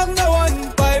left back, no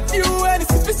one. Pipe you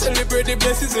anything. We celebrate the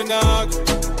blessings in our heart.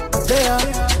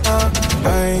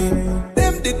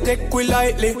 Them they take we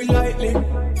lightly.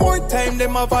 More time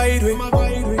them avoid we.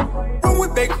 When we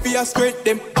beg for a straight,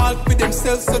 them all for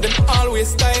themselves, so them always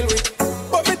style we.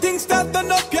 But me things start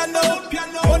turn up, you know.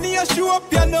 Money a show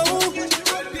up, you know.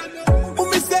 Who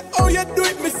me say, oh you do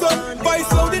it, me son.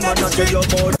 Vice out in the street.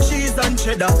 About cheese and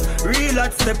cheddar, real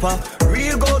hot stepper,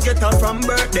 real go getter from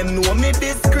birth. Them know me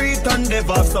discreet and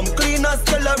never. Some cleaners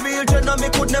tell a real cheddar me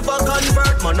could never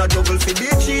convert. Man a juggle for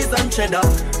the cheese and cheddar,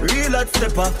 real hot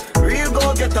stepper, real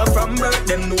go getter from birth.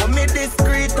 Them know me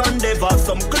discreet and never.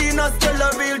 Some cleaners tell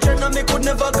a real cheddar me could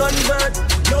never convert.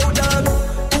 Yo dog,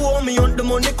 who owe me on the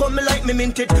money come me like me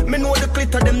mint it. Me know the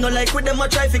glitter them no like with them a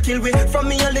try to kill we. From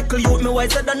me a little youth me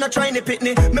wiser than a trying to pit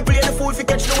me. Me play the fool fi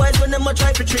catch the wise when them a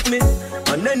try to trick me.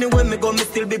 And anywhere me go me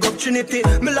still big up Trinity.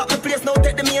 Me lock the place now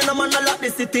take the me and a man a lock the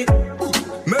city.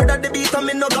 Murder the beat and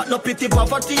me no got no pity.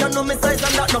 Poverty and no me size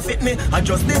and that no fit me. I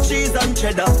just the cheese and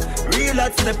cheddar, real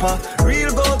hot stepper,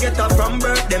 real go getter from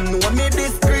birth. Them know me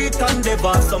discreet and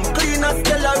never. Some cleaners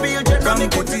tell a real cheddar. From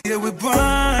Putty here we born.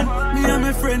 Me and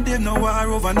my friend them no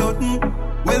war over nothing.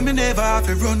 Well me never have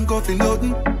to run go for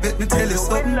nothing. Let me tell you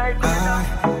something.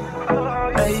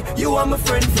 Hey, you are my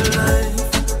friend for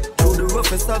life. Through the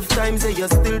roughest of times, hey, you're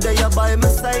still there by my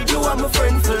side. You are my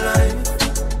friend for life.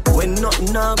 When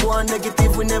nothing now go on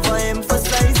negative, we never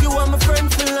emphasize. You are my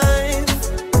friend for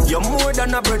life. You're more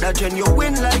than a brother, Jen. You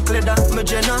win like leather, my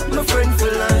Jenna, my friend for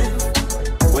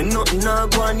life. When nothing now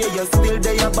go on, yeah, you're still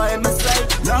there by my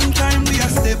side. Long time we a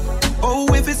step. Oh,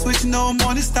 if it switch now,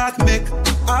 money start make.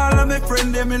 All of my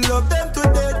friends, them, me love them to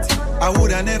death. I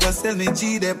woulda never sell me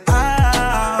G them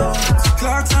out.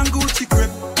 Clarks and Gucci crep.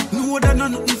 Know that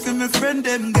nothing for my friend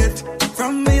them get.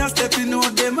 From me a step, you know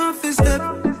them off his step.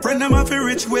 Friend them off a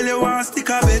rich, well you want stick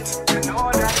a bit. You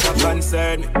know that.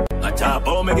 Concern. I top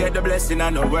how me get the blessing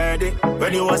and no worthy.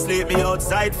 When you asleep me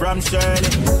outside from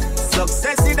Shirley.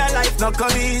 Success in a life not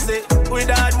come easy. With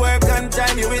hard work and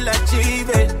time you will achieve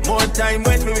it. More time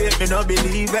when me wait me no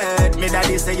believe it. Me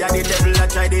daddy say ya the devil a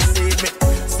try deceive me.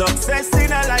 Success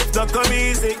in a life not come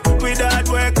easy. With hard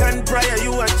work and prayer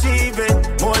you achieve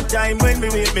it. More time when me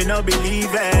wait me no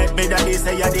believe it. Me daddy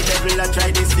say ya the devil a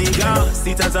try deceive me.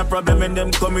 See it as a problem when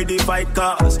them come with the fight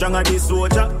car. Stronger the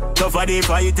soldier, tougher the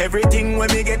fight. Everything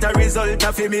when me get a result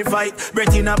of me fight.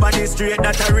 Breath in a body straight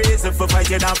that a reason for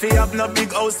fighting. If you have no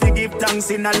big house to give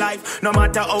thanks in a life. No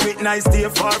matter how it nice, stay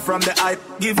far from the hype.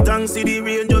 Give thanks to the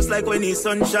rain just like when the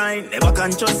sunshine. Never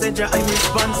can trust it, I'm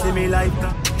response to me like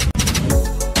that.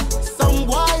 Some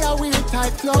why are we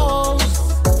tight clothes?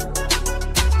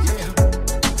 Yeah,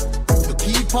 to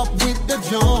keep up with the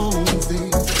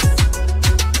Joneses.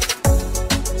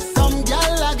 Some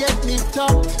gal I get nipped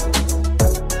up.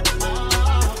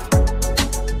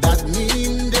 That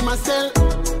mean they myself.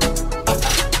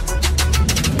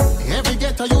 Every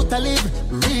ghetto youth I live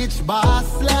rich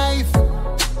boss life,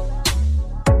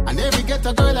 and every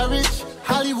ghetto girl a rich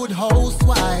Hollywood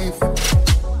housewife.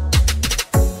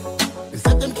 They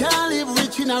said them can't live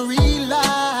rich in a real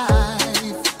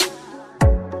life.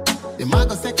 They might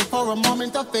go second for a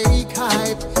moment of fake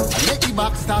hype and make the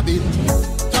back stab it.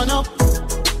 turn up,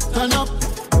 turn up.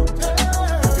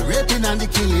 The raping and the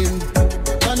killing.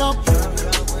 Turn up,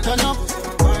 turn up.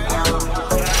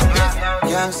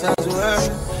 Gangsters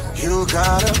world, you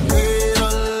gotta pay to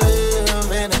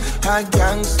live in a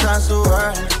gangster's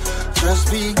world.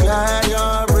 Just be glad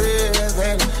you're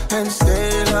breathing and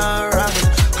stay around.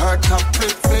 Her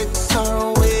complete flicks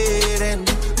are waiting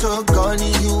to gun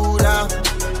you down.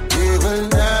 They will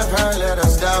never let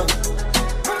us down.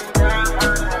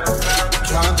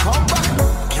 Can't come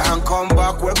back, can't come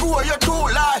back. Where go you too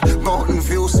lie? Mountain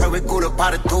view, so we go up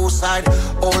on the two side.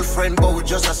 Old friend, but we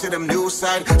just see them new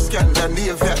side. Scan the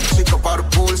nave, yeah, chick up on the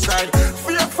pool side.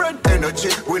 Fear friend, energy,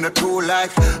 we not too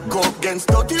like. Go against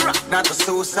dirty rock, not the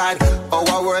suicide.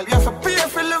 Our world, you have to pay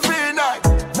for living night.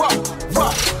 What?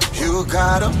 You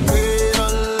gotta pay to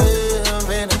live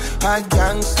in a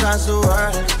gangster's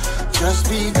world. Just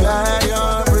be glad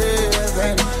you're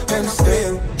breathing and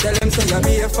stay. Tell them say I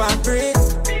be a fabric,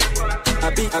 I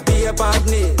be a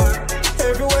badness.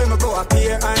 Everywhere me go, I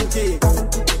appear antique.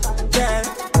 Yeah,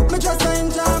 me just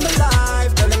enjoy my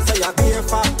life. Tell them say I be a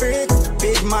fabric,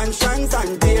 big mansions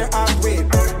and dear outwit.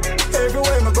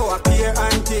 Everywhere me go, I appear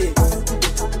antique.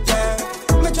 Yeah,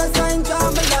 me just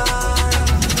enjoy my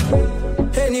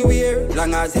life. Anywhere,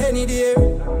 long as any day.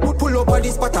 Pull up at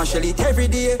this spot and shell it every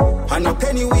day. And no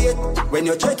penny weight, when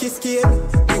you check his scale.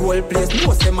 The whole place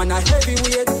knows them on a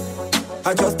heavyweight.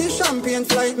 I just the champagne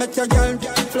flight, make your girl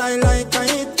fly like a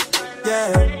kite.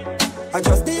 Yeah, I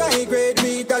just the high grade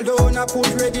weed alone, I put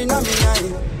ready in a me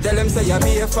eye. Tell them say I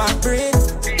be a fabric,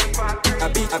 I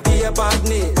be a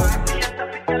badness.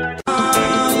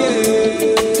 Yeah.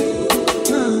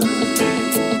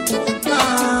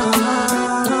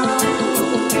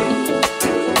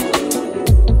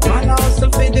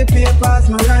 For the papers,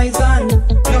 my horizon.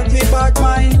 Dirty bad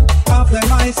mind, half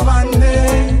them ice man,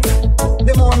 man.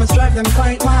 The more I strike them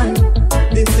fight, man.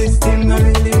 This system I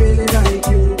really like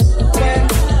you.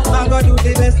 Well, I'm gonna do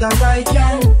the best that I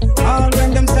can. All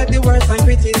when them said the worst and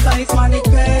criticize, man, it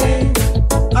pay.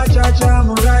 I judge I'm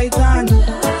a right hand,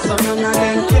 so none of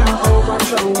them can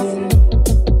overthrow.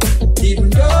 Even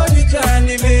though the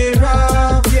journey may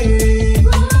rough, yeah,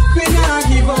 we not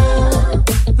give up.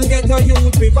 Get a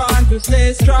youth, we want to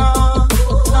stay strong.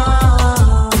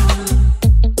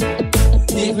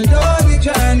 Even though the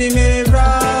journey may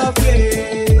rough,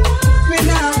 yeah, we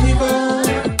not give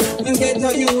up. And get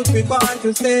a youth, we want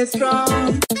to stay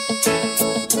strong.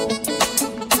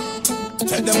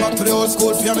 Take them back to the old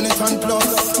school, 4 minutes and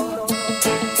plus.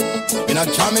 In a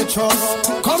jammy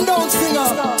trust. Come down, singer.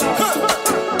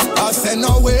 I said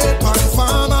no weapon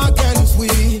form against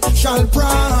we shall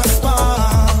prosper.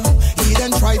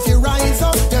 Then try to rise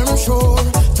up them shore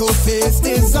to face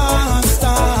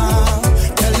disaster.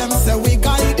 Tell them say we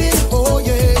guided, oh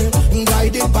yeah,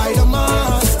 guided by the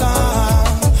master.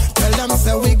 Tell them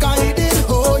say we guided,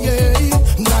 oh yeah,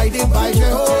 guided by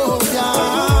Jehovah.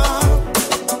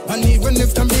 And even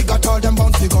if them big at all, them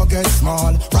bound to go get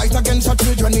small. Right against your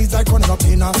children is like running up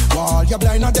in a wall. You're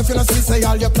blind and deaf, you see say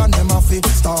all your plan them off it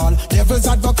stall. Devil's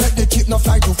advocate, they keep no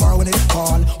fly too far when it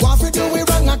fall. What we do we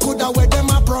wrong, I coulda wear them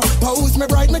a propose. Me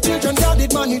bright, my children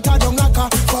guarded money, tie down like a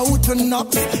fountain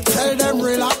up. Tell them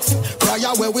relax.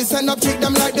 Prior where we send up, kick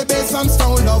them like the bass from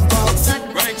Stone Love Box.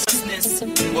 Righteousness,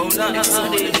 whoa Lord,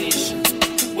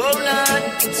 whoa Lord,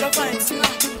 so fine,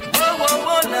 whoa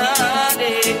Lord,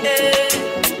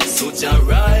 such a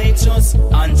righteous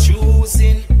and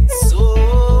choosing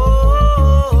soldiers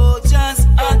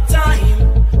a time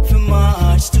for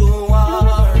march to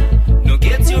war. No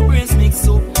get your brains mixed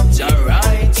up, such a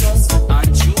righteous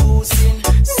and choosing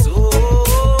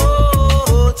soldiers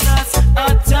a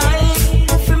time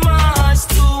for march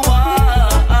to war.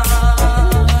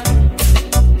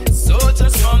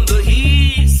 Soldiers from the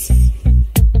east,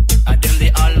 and them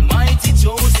the Almighty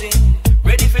chosen,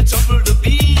 ready for trample the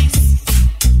beast.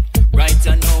 Right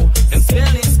I know, them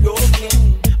spell is broken.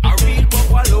 A real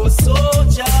buffalo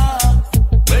soldier.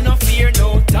 When no fear,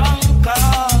 no tanker,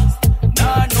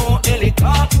 nah no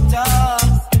helicopter.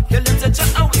 Tell them to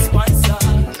check out sponsor.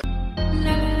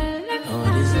 All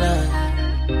this love,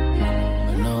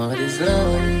 and all this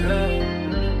love.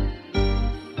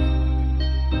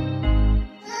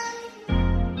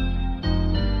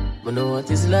 But know what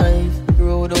is life?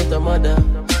 Grow without a mother.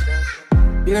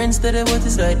 Parents tell them what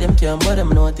it's like, them can't bother.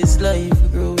 Me know what it's life, we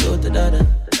grow without a dada.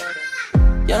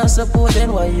 Can't support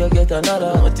them, why you get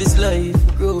another? What is life,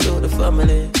 we grow without the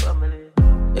family.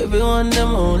 Everyone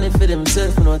them only for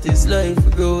themselves, know what it's life,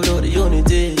 we grow without the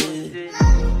unity.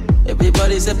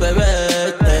 Everybody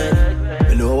separated.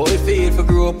 You know how it feel for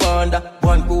grow up under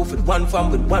one roof with one fam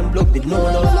with one blood with no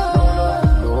love.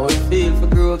 Know how it feel for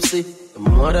grow up sick.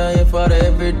 More than your father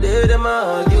every day, them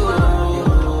argue.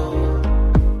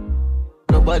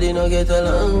 Nobody no get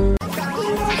along.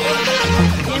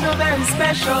 In a very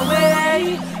special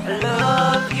way, I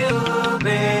love you,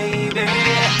 baby.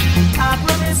 I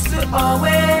promise to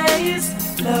always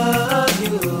love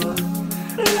you.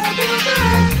 Love you,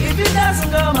 girl. If it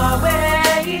doesn't go my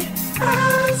way,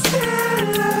 I'll still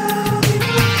love you.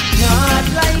 Not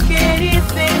like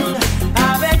anything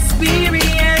I've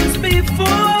experienced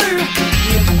before.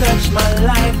 You touched my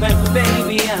life and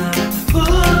baby, I'm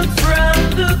hooked from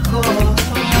the core.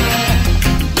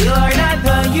 You're not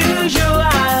the usual,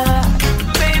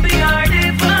 baby, you're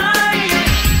divine.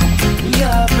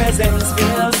 Your presence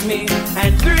fills me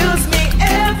and thrills me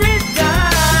every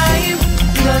time.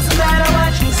 Doesn't matter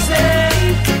what you say,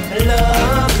 I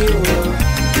love you.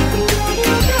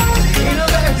 In a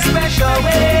very special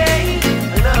way,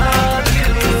 I love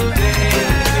you,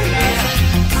 baby.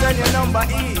 Send your number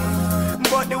E,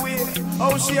 but the way,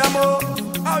 oh she amo,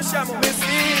 me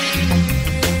see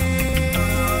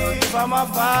from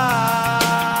afar.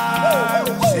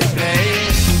 She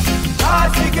plays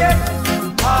hard to get,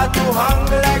 hard to hang,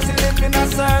 like she live in a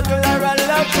circle or a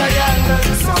love triangle.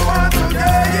 So hard to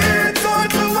get, it's hard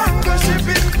to angle. She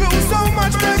been through so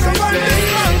much pressure on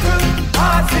this uncle.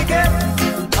 Hard to get,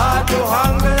 hard to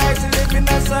hang, like she live in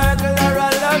a circle or a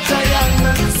love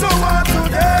triangle. So hard to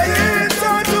get, it's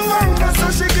hard to angle. So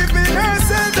she giving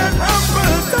herself an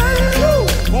humble time.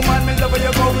 Woman, me love where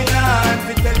you going on.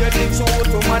 To tell you the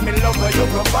truth, woman, me love where you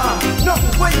perform. No,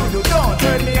 what you do, don't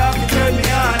turn me off, you turn me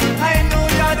on. I know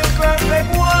you're the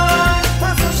perfect one.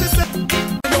 And so she said,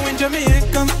 Hello in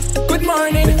Jamaica, good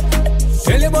morning.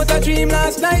 Tell you about a dream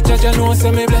last night, judge you know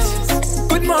so me blessings.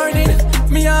 Good morning,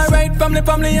 me alright,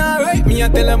 family alright. Me I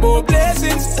tell them about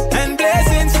blessings and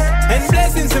blessings and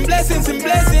blessings and blessings and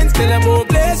blessings. Tell them about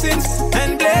blessings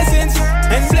and blessings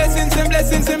and blessings and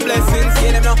blessings and blessings.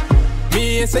 Hear them now. Me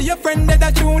here say your friend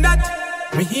that you that.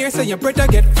 Me here say your brother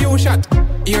get few shot.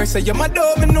 Here say your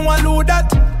mother, me know I know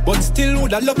that. But still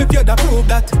would I love if you'd approve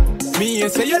that. Me here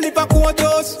say you live a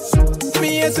quarters. Me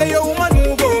here say your woman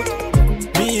move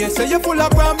out. Me here say you full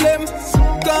of problem.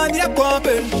 Gone your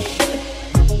problem.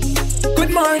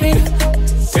 Good morning.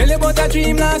 Tell you about a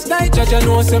dream last night. Judge you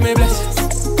know so me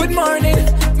blessed. Good morning.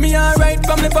 Me alright,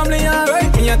 family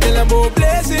alright. Me I tell them about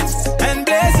blessings and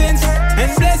blessings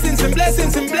and blessings and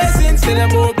blessings and blessings. Tell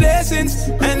them about blessings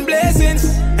and blessings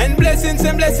and blessings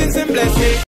and blessings and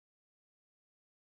blessings.